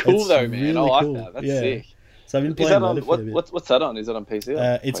 Yeah, that's cool it's though, man. really I like cool. that. That's Yeah. sick. So I've been Is playing that on that a bit. what's that on? Is it on PC?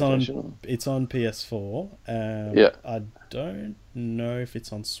 Or It's on PlayStation or- it's on PS4. Yeah. I don't know if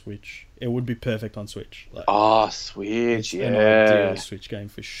it's on Switch. It would be perfect on Switch. Like, Oh, Switch. it's an Yeah. ideal Switch game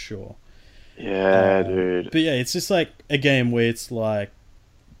for sure. Yeah, dude. But yeah, it's just like a game where it's like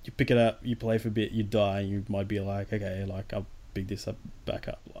you pick it up, you play for a bit, you die, you might be like, okay, like I'll pick this up back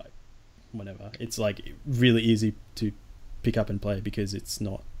up, like whenever. It's like really easy to pick up and play because it's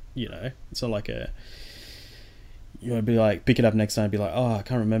not, it's not like you want to be like pick it up next time and be like, oh, I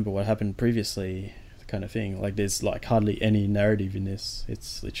can't remember what happened previously, kind of thing. Like there's like hardly any narrative in this.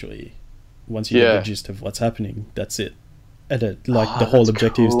 It's literally once you get the gist of what's happening, that's it. And the whole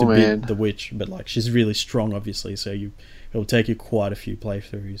objective is to beat the witch, but like she's really strong, obviously. So it'll take you quite a few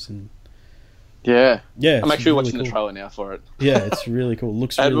playthroughs, and yeah. I'm actually really watching cool. the trailer now for it. Yeah, it's really cool.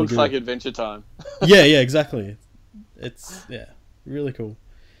 Looks It really looks good. like Adventure Time. yeah, exactly. It's really cool.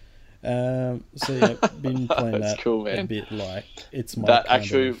 So yeah, been playing That's that cool, man. a bit. Like it's my That kind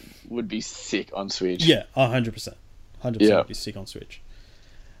actually of, would be sick on Switch. yeah, 100%, 100% Yeah. be sick on Switch.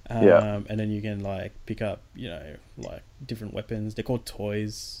 Yeah. And then you can like pick up, like different weapons. They're called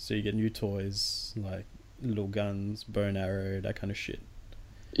toys, so you get new toys like little guns, bow and arrow, that kind of shit.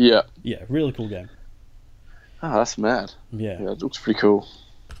 Yeah. Yeah, really cool game. Oh, that's mad. Yeah. Yeah, it looks pretty cool.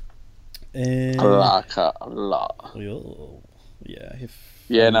 And I like it a lot. yeah,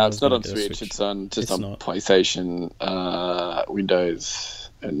 Yeah, no, anyone's it's not gonna on get a Switch. It's on It's on not. PlayStation, Windows,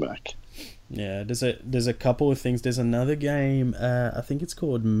 and Mac. Yeah, there's a couple of things. There's another game. I think it's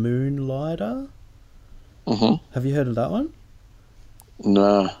called Moonlighter. Have you heard of that one?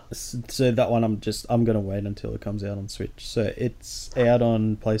 No. So that one I'm gonna wait until it comes out on Switch. So it's out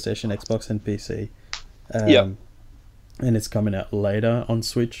on PlayStation, Xbox, and PC. Yep. And it's coming out later on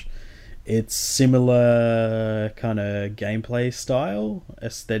Switch. It's similar kind of gameplay style.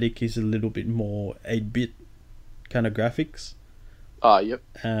 Aesthetic is a little bit more 8-bit kind of graphics. Ah, yep.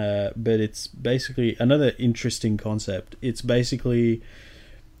 But it's basically another interesting concept. It's basically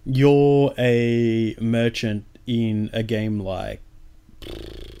you're a merchant in a game like,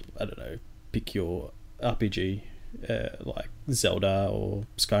 I don't know, pick your RPG, like Zelda or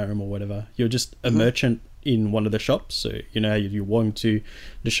Skyrim or whatever. You're just a merchant in one of the shops. So you walk into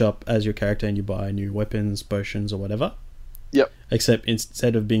the shop as your character and you buy new weapons, potions, or whatever. Yep. Except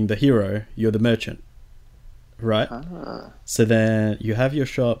instead of being the hero, you're the merchant. Right? So then you have your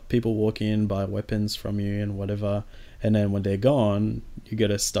shop, people walk in, buy weapons from you and whatever, and then when they're gone, you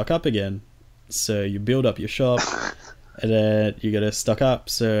gotta stock up again. So you build up your shop, and then you gotta stock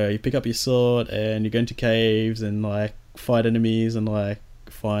up. So you pick up your sword, and you go into caves and like fight enemies and like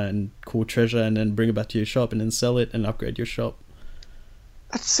find cool treasure, and then bring it back to your shop, and then sell it and upgrade your shop.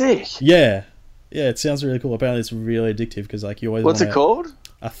 That's sick. Yeah, it sounds really cool. Apparently, it's really addictive because like you always. What's it called?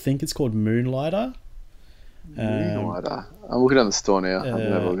 I think it's called Moonlighter. Moonlighter. I'm looking at the store now. I've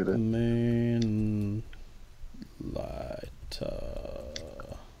never looked at it.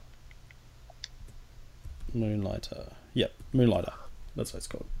 Moonlighter. Yep, Moonlighter. That's what it's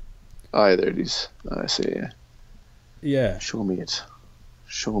called. Oh, yeah, there it is. I see. Yeah. Yeah, Show me it.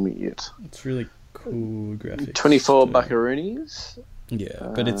 it's really cool graphics. 24 too. buckaroonies.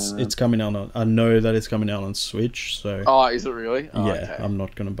 Yeah, but it's coming out on. I know that it's coming out on Switch, so Oh, is it really? Oh, yeah, okay. I'm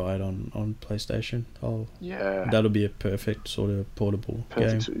not gonna buy it on PlayStation. Yeah. That'll be a perfect sort of portable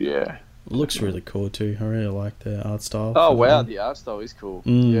Perfect. game. Yeah. It looks really cool too. I really like the art style. Oh, for that wow. one. The art style is cool.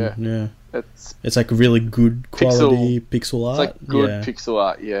 Yeah. It's It's like really good quality pixel art. like good yeah. pixel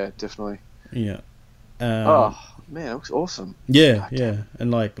art. Yeah, definitely. Yeah. Oh, man, it looks awesome. Yeah, God yeah.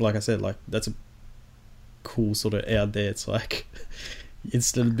 And like I said, like that's a cool sort of out there. It's like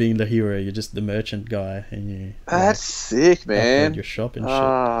instead of being the hero, you're just the merchant guy, and you That's sick, upgrade man. your shop and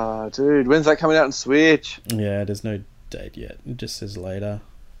Ah, dude, when's that coming out on Switch? shit. Yeah, there's no date yet. It just says later.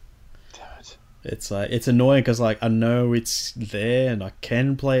 Damn it. It's like it's annoying because like I know it's there and I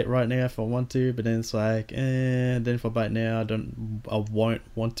can play it right now if I want to, but then it's like, then if I buy it now, I won't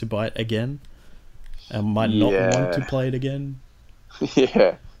want to buy it again. I might not want to Yeah. play it again.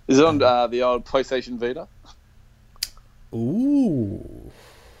 Yeah. Is it on the old PlayStation Vita? Ooh,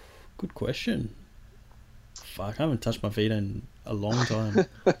 good question. Fuck, I haven't touched my Vita in a long time.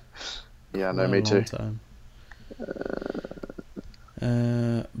 Yeah, I know, Quite me a too. long time.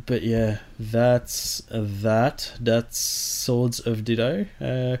 But yeah, that's that. That's Swords of Ditto.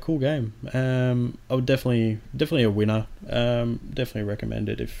 Cool game. I would definitely a winner. Definitely recommend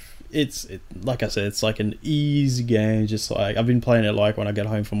it if like I said, it's like an easy game. Just like I've been playing it like when I get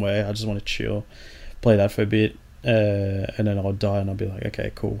home from work, I just want to chill, play that for a bit. and then I'll die, and I'll be like,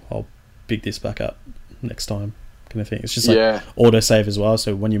 okay, cool, I'll pick this back up next time, kind of thing. It's just like autosave as well.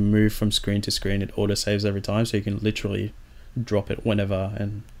 So when you move from screen to screen, it autosaves every time, so you can literally drop it whenever,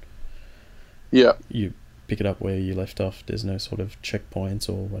 and you pick it up where you left off. There's no sort of checkpoints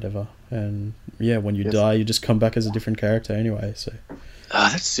or whatever, and when you die, you just come back as a different character anyway. So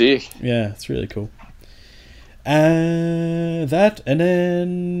that's sick. Yeah, it's really cool. That, and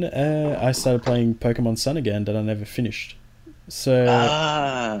then I started playing Pokemon Sun again that I never finished. So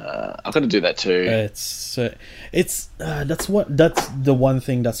I've got to do that too. It's that's the one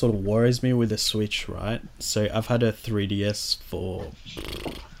thing that sort of worries me with the Switch, right? So I've had a 3DS for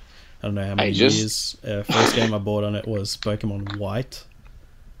I don't know how many years. First game I bought on it was Pokemon White.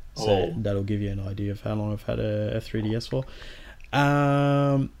 So that'll give you an idea of how long I've had a 3DS for.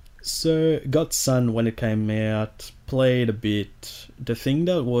 So got Sun when it came out, played a bit. The thing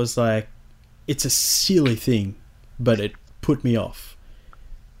that was like, it's a silly thing, but it put me off.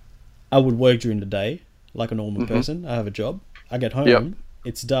 I would work during the day, like a normal person. I have a job. I get home,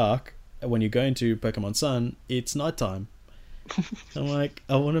 it's dark. When you go into Pokemon Sun, it's nighttime. I'm like,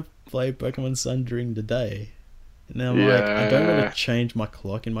 I want to play Pokemon Sun during the day. And I'm like, I don't want to change my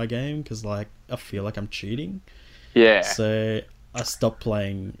clock in my game because like I feel like I'm cheating. Yeah. So I stopped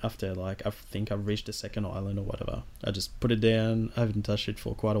playing after like I think I've reached the second island or whatever. I just put it down. I haven't touched it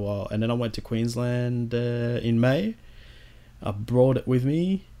for quite a while. And then I went to Queensland in May. I brought it with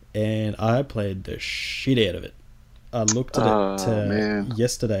me and I played the shit out of it. I looked at it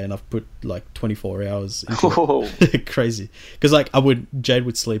yesterday and I've put like 24 hours into it. Crazy. Because like Jade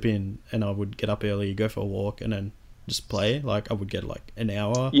would sleep in and I would get up early, go for a walk and then just play. Like I would get like an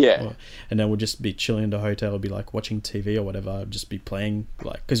hour. Yeah. And then we'd just be chilling in the hotel, be like watching TV or whatever. I'd just be playing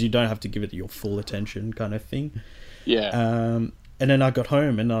like, because you don't have to give it your full attention kind of thing. Yeah. And then I got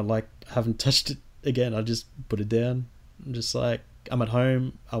home and I like haven't touched it again. I just put it down. I'm just like, I'm at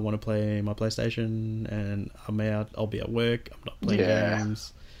home, I want to play my PlayStation, and I'm out, I'll be at work, I'm not playing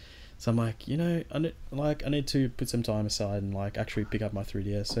games. So I'm like, I need to put some time aside and like actually pick up my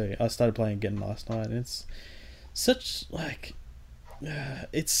 3DS. So I started playing again last night, and it's such like,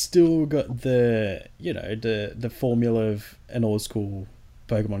 it's still got the, the formula of an old school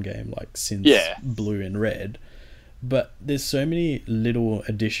Pokemon game, like since Blue and Red. But there's so many little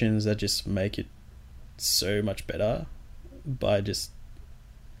additions that just make it so much better. By just,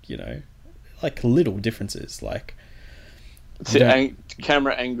 like little differences, like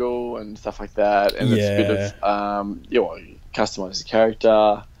camera angle and stuff like that, and it's a bit of customize the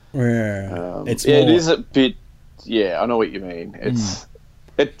character. It is a bit. Yeah, I know what you mean. It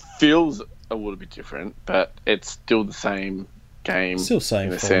feels a little bit different, but it's still the same game. Still same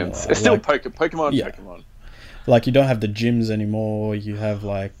in a formula. sense. It's still Pokemon. Pokemon. Like you don't have the gyms anymore. You have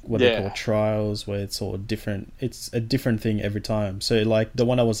like what they call trials, where it's all different. It's a different thing every time. So like the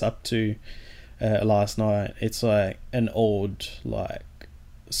one I was up to last night, it's like an old like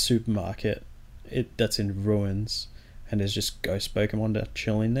supermarket. That's in ruins, and there's just ghost Pokemon that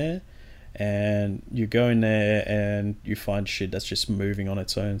chill in there. And you go in there and you find shit that's just moving on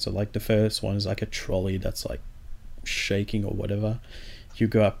its own. So like the first one is like a trolley that's like shaking or whatever. You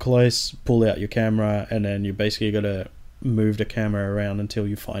go up close, pull out your camera, and then you basically got to move the camera around until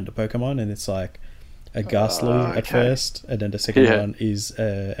you find a Pokemon, and it's like a Ghastly at first, and then the second one is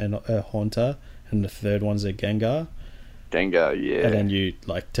a Haunter, and the third one's a Gengar. Gengar, yeah. And then you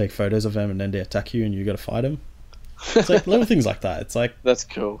like take photos of them, and then they attack you, and you got to fight them. It's like little things like that. It's like that's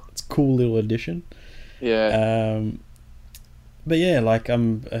cool. It's a cool little addition. Yeah. But yeah, like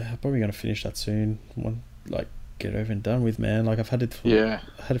I'm probably gonna finish that soon. Get over and done with, man. Like I've had it for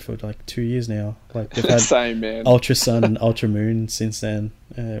like 2 years now. Like they've had same, man. Ultra Sun and Ultra Moon since then,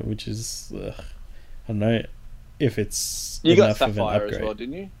 which is I don't know if it's you got enough of an Sapphire upgrade. as well,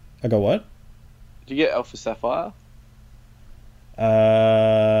 didn't you? I got what? Did you get Alpha Sapphire?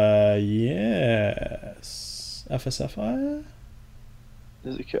 Yes. Alpha Sapphire.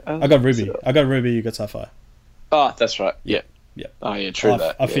 I got Ruby. I got Ruby. You got Sapphire. Oh, that's right. Yeah. Oh, yeah. True.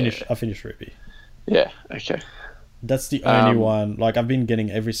 I finished Ruby. Yeah. Okay. That's the only one. Like I've been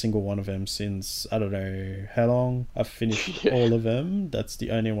getting every single one of them since I don't know how long. I've finished all of them. That's the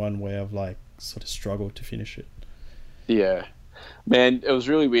only one where I've like sort of struggled to finish it. Yeah, man, it was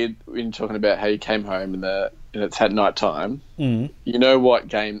really weird when you're talking about how you came home and it's at night time. You know what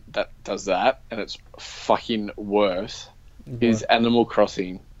game that does that, and it's fucking worse. Is Animal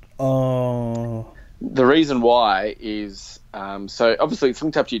Crossing. Oh. The reason why is so obviously it's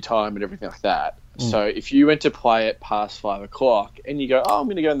linked up to your time and everything like that. So if you went to play it past 5 o'clock and you go, oh, I'm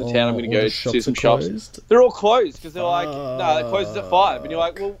going to go in the town, I'm going to all go the see some are shops. closed? They're all closed because they're like, no, it closes at 5. And you're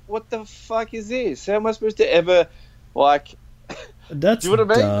like, well, what the fuck is this? How am I supposed to ever, like, That's do you know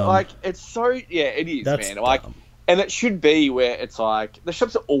what I mean? dumb. Like, it's so, yeah, it is, That's man. Like, dumb. and it should be where it's like, the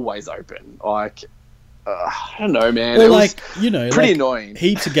shops are always open. Like, I don't know, man. Or It was like, you know, pretty like, annoying.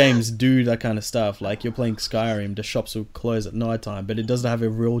 heaps of games do that kind of stuff. Like, you're playing Skyrim, the shops will close at night time, but it doesn't have a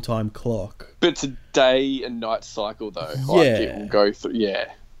real-time clock. But it's a day and night cycle, though. Like, Yeah. it will go through, yeah.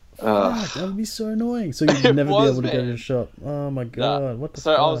 Fuck, that would be so annoying. So you'd It never was, be able to go to man. the shop. Oh my god, what the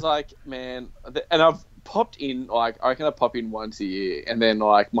So fuck? I was like, man, and I've popped in, like, I reckon I pop in once a year, and then,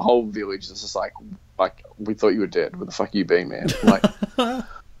 like, my whole village is just like, we thought you were dead. Where the fuck you been, man? I'm like,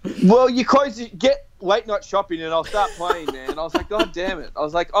 well, you get late night shopping and I'll start playing, man. I was like, God damn it. I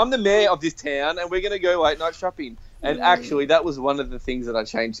was like, I'm the mayor of this town and we're going to go late night shopping. And actually, that was one of the things that I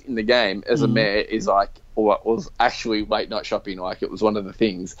changed in the game as a mayor is like, or it was actually late night shopping. Like, it was one of the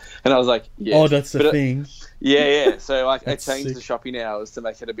things. And I was like, yeah. Oh, that's the thing. Yeah. So, like, I That's changed sick. the shopping hours to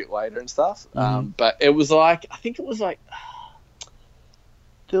make it a bit later and stuff. But it was like, I think it was like,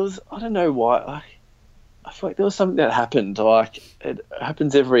 there was, I don't know why. I feel like there was something that happened. Like, it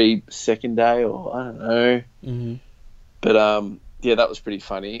happens every second day or I don't know. Mm-hmm. But, yeah, that was pretty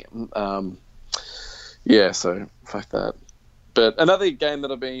funny. Yeah, so fuck that. But another game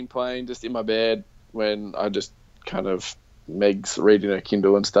that I've been playing just in my bed when I just kind of Meg's reading her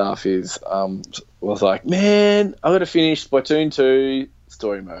Kindle and stuff is was like, man, I got to finish Splatoon 2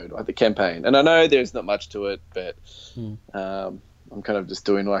 story mode, like the campaign. And I know there's not much to it, but I'm kind of just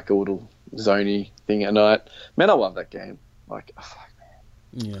doing like a little zony thing at night. Man, I love that game. Like, oh, fuck, man.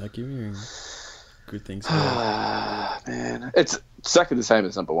 Yeah, I give you good things. I Man, it's exactly the same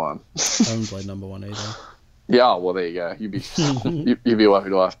as number one. haven't played number one either. Yeah, well, there you go. You'd be you'd be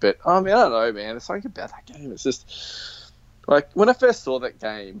loving life. But I mean, I don't know, man. There's something about that game. It's just like when I first saw that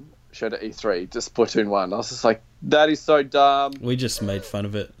game showed at E3, just Splatoon 1. I was just like, that is so dumb. We just made fun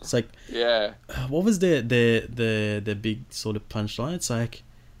of it. It's like, Yeah, what was their big sort of punchline? It's like,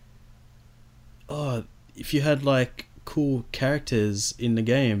 oh, if you had like cool characters in the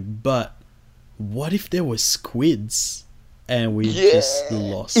game, but what if there were squids and we just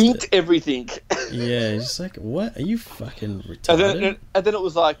lost inked it? everything. Yeah, it's just like, what? Are you fucking And retarded? then it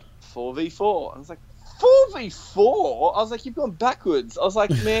was like 4v4. I was like, 4v4? I was like, you've gone backwards. I was like,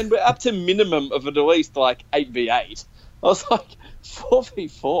 man, we're up to minimum of at least like 8v8. I was like,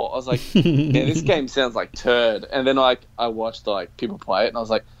 4v4. I was like, man, this game sounds like turd. And then like I watched like people play it, and I was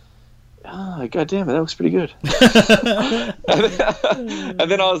like, oh, god damn it, that looks pretty good. and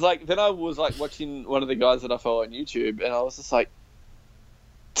then I was like watching one of the guys that I follow on YouTube, and I was just like,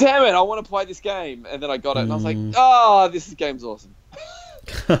 damn it, I want to play this game. And then I got it, and I was like, oh, this game's awesome.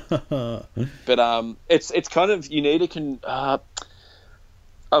 But it's kind of, you need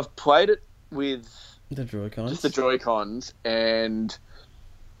I've played it with The Joy-Cons? just the Joy-Cons, and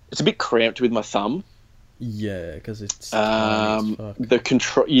it's a bit cramped with my thumb. Yeah, because it's tiny as fuck. The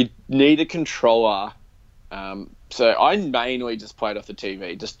control, you need a controller. So I mainly just played off the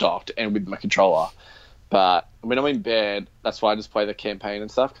TV, just docked and with my controller. But when I'm in bed, that's why I just play the campaign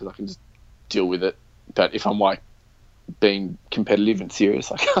and stuff, because I can just deal with it. But if I'm like being competitive and serious,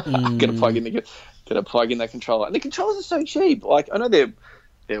 like I'm gonna plug in that controller. And the controllers are so cheap. Like, I know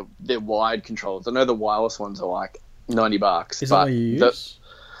they're wide controllers. I know the wireless ones are like $90. Is that what you use?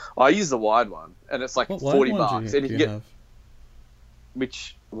 I use the wide one, and it's like What $40. one And you can get have?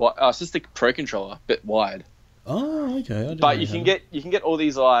 it's just the Pro controller, bit wide. Oh, okay. I didn't But know you how. can get all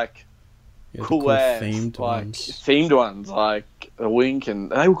these like Yeah, the cool ads, themed like ones. themed ones, like a Wink, and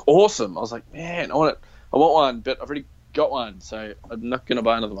they look awesome. I was like, man, I want one, but I've already got one, so I'm not gonna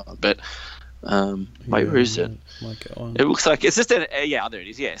buy another one. But wait, where is it? Might get one. It looks like it's just an yeah, there it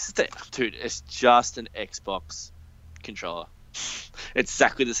is. Yeah, dude, it's just an Xbox controller. It's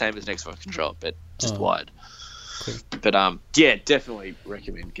exactly the same as an Xbox controller, but just wide. Cool. But yeah, definitely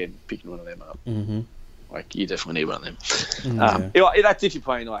recommend picking one of them up. Mm-hmm. Like, you definitely need one of them. Yeah. Yeah, that's if you're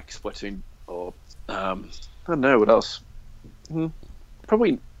playing like Splatoon or I don't know what else.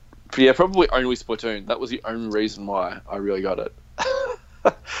 Probably only Splatoon. That was the only reason why I really got it.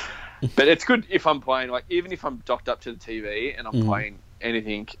 But it's good if I'm playing, like, even if I'm docked up to the TV and I'm playing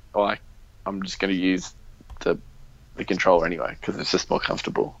anything, like, I'm just going to use the controller anyway, because it's just more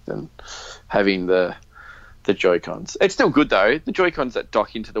comfortable than having the Joy-Cons. It's still good though. The Joy-Cons that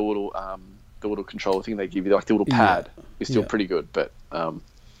dock into the little controller thing they give you, like the little pad, is still pretty good. But the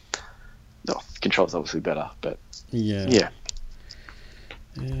controller's obviously better. But Yeah,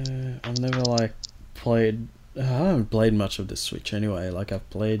 I've never like played. I haven't played much of the Switch anyway. Like, I've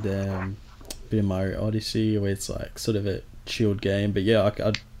played bit of Mario Odyssey, where it's like sort of a chilled game. But yeah,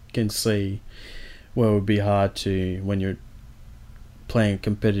 I can see where it would be hard to when you're playing a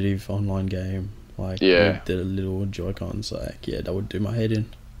competitive online game, like with the little Joy-Cons. Like, yeah, that would do my head in.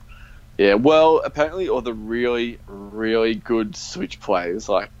 Yeah, well, apparently all the really, really good Switch players,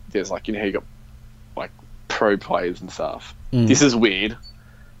 like, there's like, you know how you got like pro players and stuff. This is weird.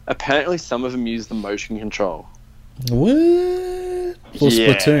 Apparently some of them use the motion control. What? For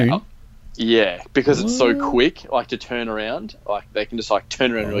Splatoon? Yeah, because it's so quick, like, to turn around. Like, they can just, like,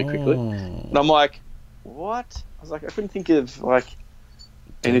 turn around really quickly. And I'm like, what? I was like, I couldn't think of, like,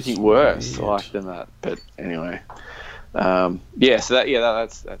 anything worse, like, than that. But anyway. So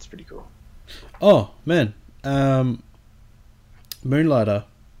that's pretty cool. Oh, man. Moonlighter.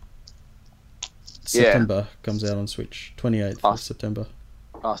 September comes out on Switch. 28th of September.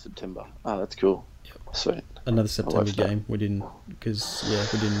 September. Oh, that's cool. Yep. Sweet. Another September game. We didn't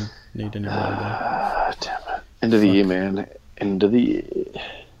need any more of them. Damn it. End of the year, man. End of the year.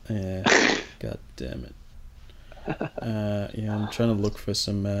 Yeah. God damn it. I'm trying to look for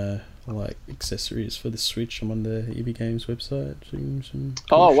some like accessories for the Switch. I'm on the EB Games website.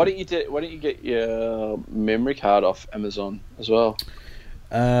 Why don't you get your memory card off Amazon as well?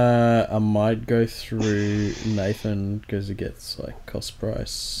 I might go through Nathan because it gets like cost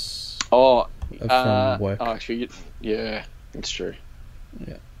price. From work. Actually, yeah, it's true.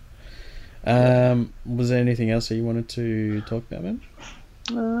 Yeah. Was there anything else that you wanted to talk about,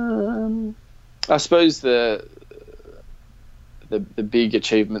 man? I suppose the big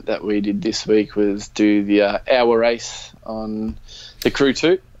achievement that we did this week was do the hour race on the Crew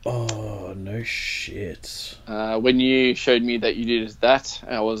 2. Oh, no shit. When you showed me that you did that,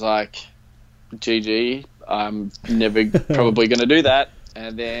 I was like, GG, I'm never probably going to do that.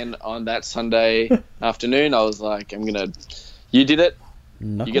 And then on that Sunday afternoon, I was like, you did it.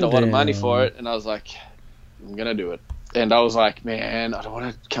 You get a lot of money for it. And I was like, I'm going to do it. And I was like, man, I don't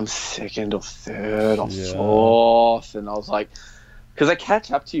want to come second or third or fourth. And I was like, because they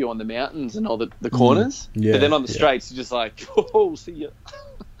catch up to you on the mountains and all the corners. But then on the straights, you're just like, oh, see ya.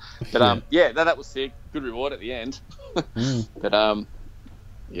 But that was sick. Good reward at the end. But I'm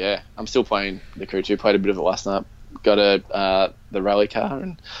still playing the Crew 2. Played a bit of it last night. Got the rally car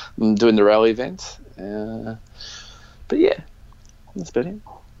and I'm doing the rally event. But yeah, that's about it.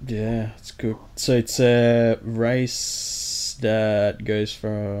 Yeah, it's good. So it's a race that goes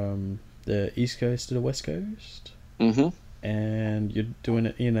from the East Coast to the West Coast. Mm-hmm. And you're doing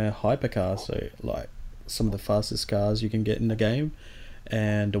it in a hypercar, so like some of the fastest cars you can get in the game.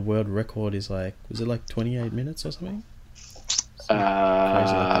 And the world record is like, was it like 28 minutes or something?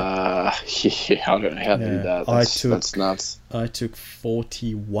 I don't know how they did that. That's nuts. I took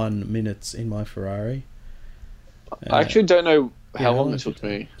 41 minutes in my Ferrari. I actually don't know how long it took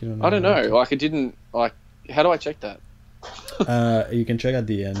me. I don't know. Like, it didn't. Like, how do I check that? You can check at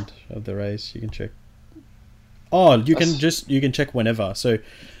the end of the race. You can check. Oh, you can check whenever. So,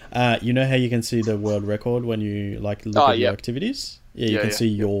 you know how you can see the world record when you like look at your activities. Yeah, you can see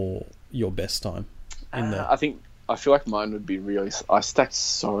your best time in there. I feel like mine would be really. I stacked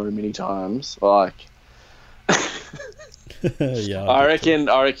so many times. Like, yeah. I reckon.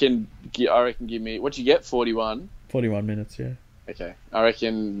 Give me. What'd you get? 41. 41 minutes. Yeah. Okay. I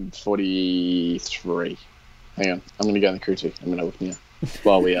reckon 43. Hang on. I'm gonna go in the Crew 2. I'm gonna look now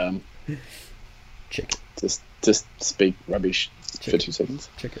while we check it. Just speak rubbish for 2 seconds.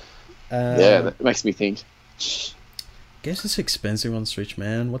 Check it. That makes me think. Guess it's expensive on Switch,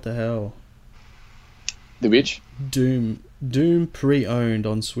 man. What the hell? The which? Doom pre-owned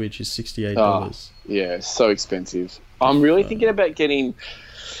on Switch is $68. Yeah, so expensive. I'm really thinking about getting.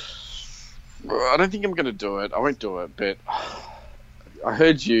 I don't think I'm going to do it. I won't do it, but I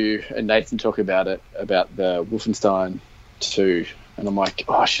heard you and Nathan talk about it, about the Wolfenstein 2, and I'm like,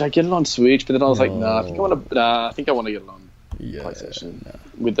 oh, should I get it on Switch? But then I was like, I think I want to get it on PlayStation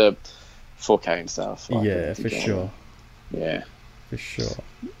with the 4K and stuff. Yeah, for sure. Yeah, for sure.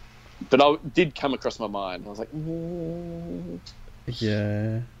 But I did come across my mind. I was like,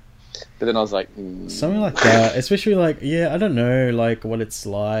 yeah. But then I was like, something like that. Especially like, I don't know, like what it's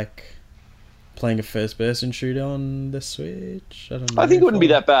like playing a first-person shooter on the Switch. I don't know. I think it wouldn't be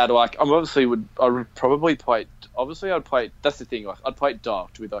that bad. Like, I would probably play. Obviously, I'd play. That's the thing. Like, I'd play it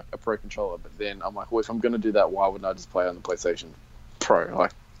docked with like a Pro controller. But then I'm like, well, if I'm going to do that, why wouldn't I just play on the PlayStation Pro?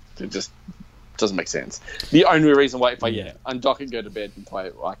 Like, it just doesn't make sense. The only reason why if I undock and go to bed and play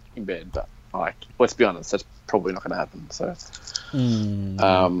it like in bed, but like, let's be honest, that's probably not going to happen. So,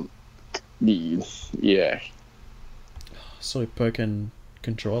 yeah. So Pokken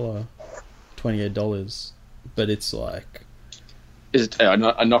controller, $28, but it's like, is it a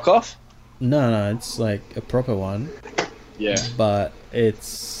knockoff? No, it's like a proper one, Yeah. but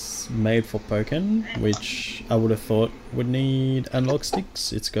it's made for Pokken, which I would have thought would need analog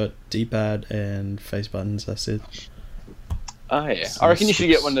sticks. It's got D-pad and face buttons, that's it. Oh yeah. So I reckon you should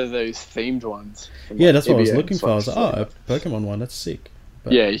get six. one of those themed ones. from, Yeah, like, that's what I was EBA. looking It's for. I was like like, oh, a $40. Pokemon one, that's sick.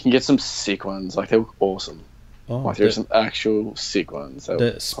 But, Yeah, you can get some sick ones. Like they look awesome. oh, Like there's some actual sick ones. So,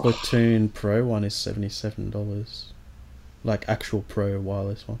 the Splatoon Pro one is $77. Like actual Pro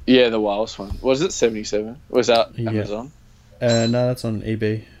wireless one. yeah, the wireless one. Was it 77? Was that Yeah. Amazon? No, that's on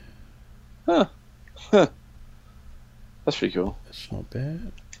eBay. Huh. That's pretty cool. That's not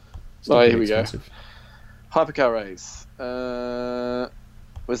bad. It's Oh, not here that we go. expensive. Hypercar race.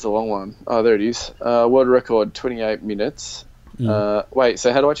 Where's the long one? Oh, there it is. World record 28 minutes. Wait,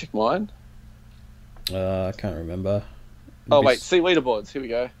 so how do I check mine? I can't remember. Oh, This- wait, see leaderboards. Here we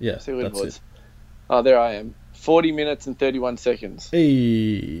go. Yeah, See that's leaderboards. it. Oh, there I am. 40 minutes and 31 seconds.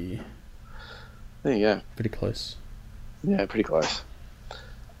 Hey, There you go. pretty close. Yeah, pretty close.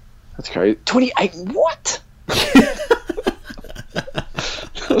 That's crazy. 28. What?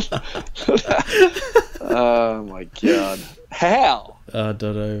 Oh my god. How? I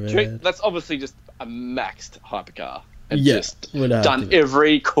don't know, Do you man. That's obviously just a maxed hypercar. And Yeah, just would have done to be.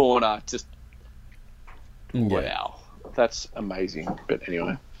 every corner. Just Yeah, wow. That's amazing. But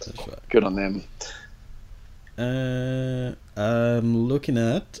anyway, that's right. good on them. I'm looking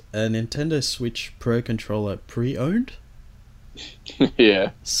at a Nintendo Switch Pro controller pre-owned,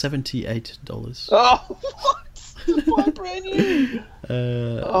 Yeah. $78. Oh, what? Why brand new?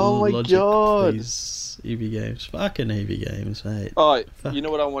 Oh my Logic, God. please. EV Games, fucking EV Games, mate. Oh, Fuck. you know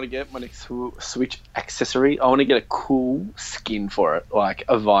what I want to get? My next Switch accessory? I want to get a cool skin for it, like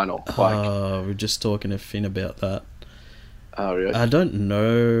a vinyl. Like, We're just talking to Finn about that. oh, really? I don't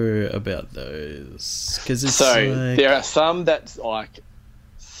know about those because it's So like, there are some that like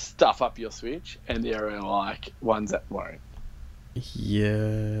stuff up your Switch, and there are like ones that won't. yeah,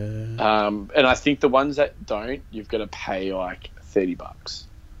 And I think the ones that don't, you've got to pay like $30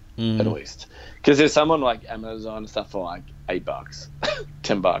 at least. Because there's some on like Amazon and stuff for like $8,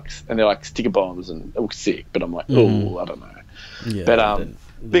 $10, and they're like sticker bombs and it looks sick. But I'm like, oh, I don't know. yeah. But then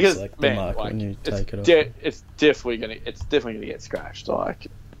looks because like the man, mark like, when you it's, take it off. it's definitely gonna get scratched. Like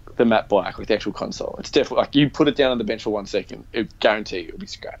the matte black, like the actual console, it's definitely like you put it down on the bench for 1 second, it guarantee it'll be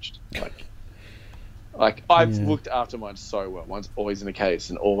scratched. Like I've Yeah. looked after mine so well. Mine's always in the case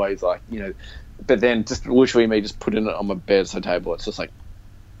and always like but then just literally me just putting it on my bedside table, it's just like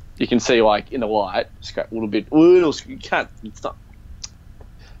you can see like in the light, scratch a little bit. You can't. It's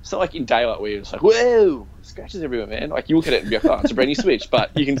not like in daylight where you're just like, whoa, scratches everywhere, man. Like you look at it and be like, oh, it's a brand new Switch.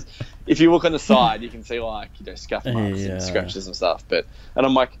 But you can, if you look on the side, you can see like scuff marks Yeah. and scratches and stuff. And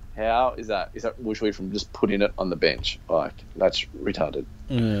I'm like, how is that? Is that literally from just putting it on the bench? Like that's retarded.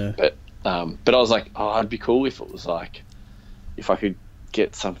 Yeah. But I was like, oh, it'd be cool if it was like, if I could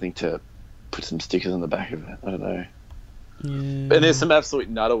get something to put some stickers on the back of it. I don't know. Yeah. And there's some absolute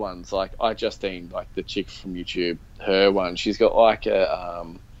nutter ones. Like I just seen like the chick from YouTube, her one. She's got like a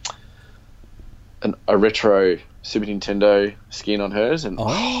retro Super Nintendo skin on hers, and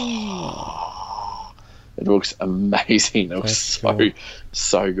it looks amazing. It looks That's cool.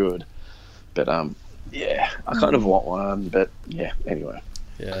 so good. But yeah, I kind of want one. But yeah, anyway.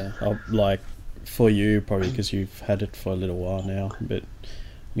 Yeah, like for you probably because you've had it for a little while now. But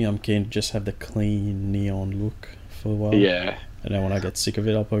me, I'm keen to just have the clean neon look for a while. Yeah, And then when I get sick of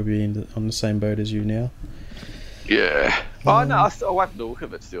it, I'll probably be on the same boat as you now. yeah. Oh no, I like the look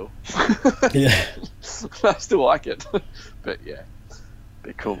of it still. Yeah. I still like it. But yeah,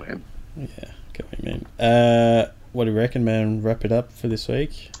 be cool, man. Yeah, come on, man. What do you reckon, man? Wrap it up for this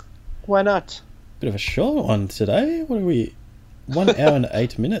week. Why not? Bit of a short one today. What are we? 1 hour and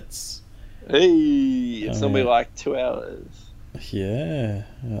 8 minutes. Hey, it's Oh, normally yeah. like 2 hours. Yeah,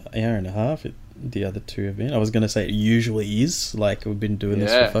 hour and a half. The other two have been. I was gonna say it usually is. Like we've been doing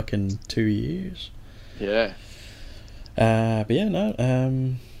this Yeah. for fucking 2 years. Yeah. But yeah,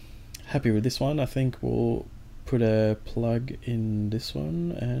 no. Happy with this one. I think we'll put a plug in this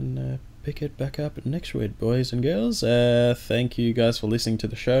one and pick it back up next week, boys and girls. Thank you guys for listening to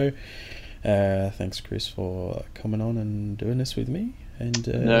the show. Thanks, Chris, for coming on and doing this with me. And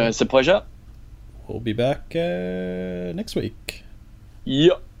No, it's a pleasure. we'll be back next week.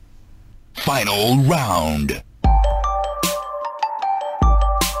 Yep. Final round.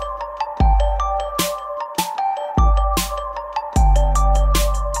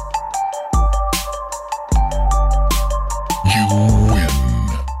 You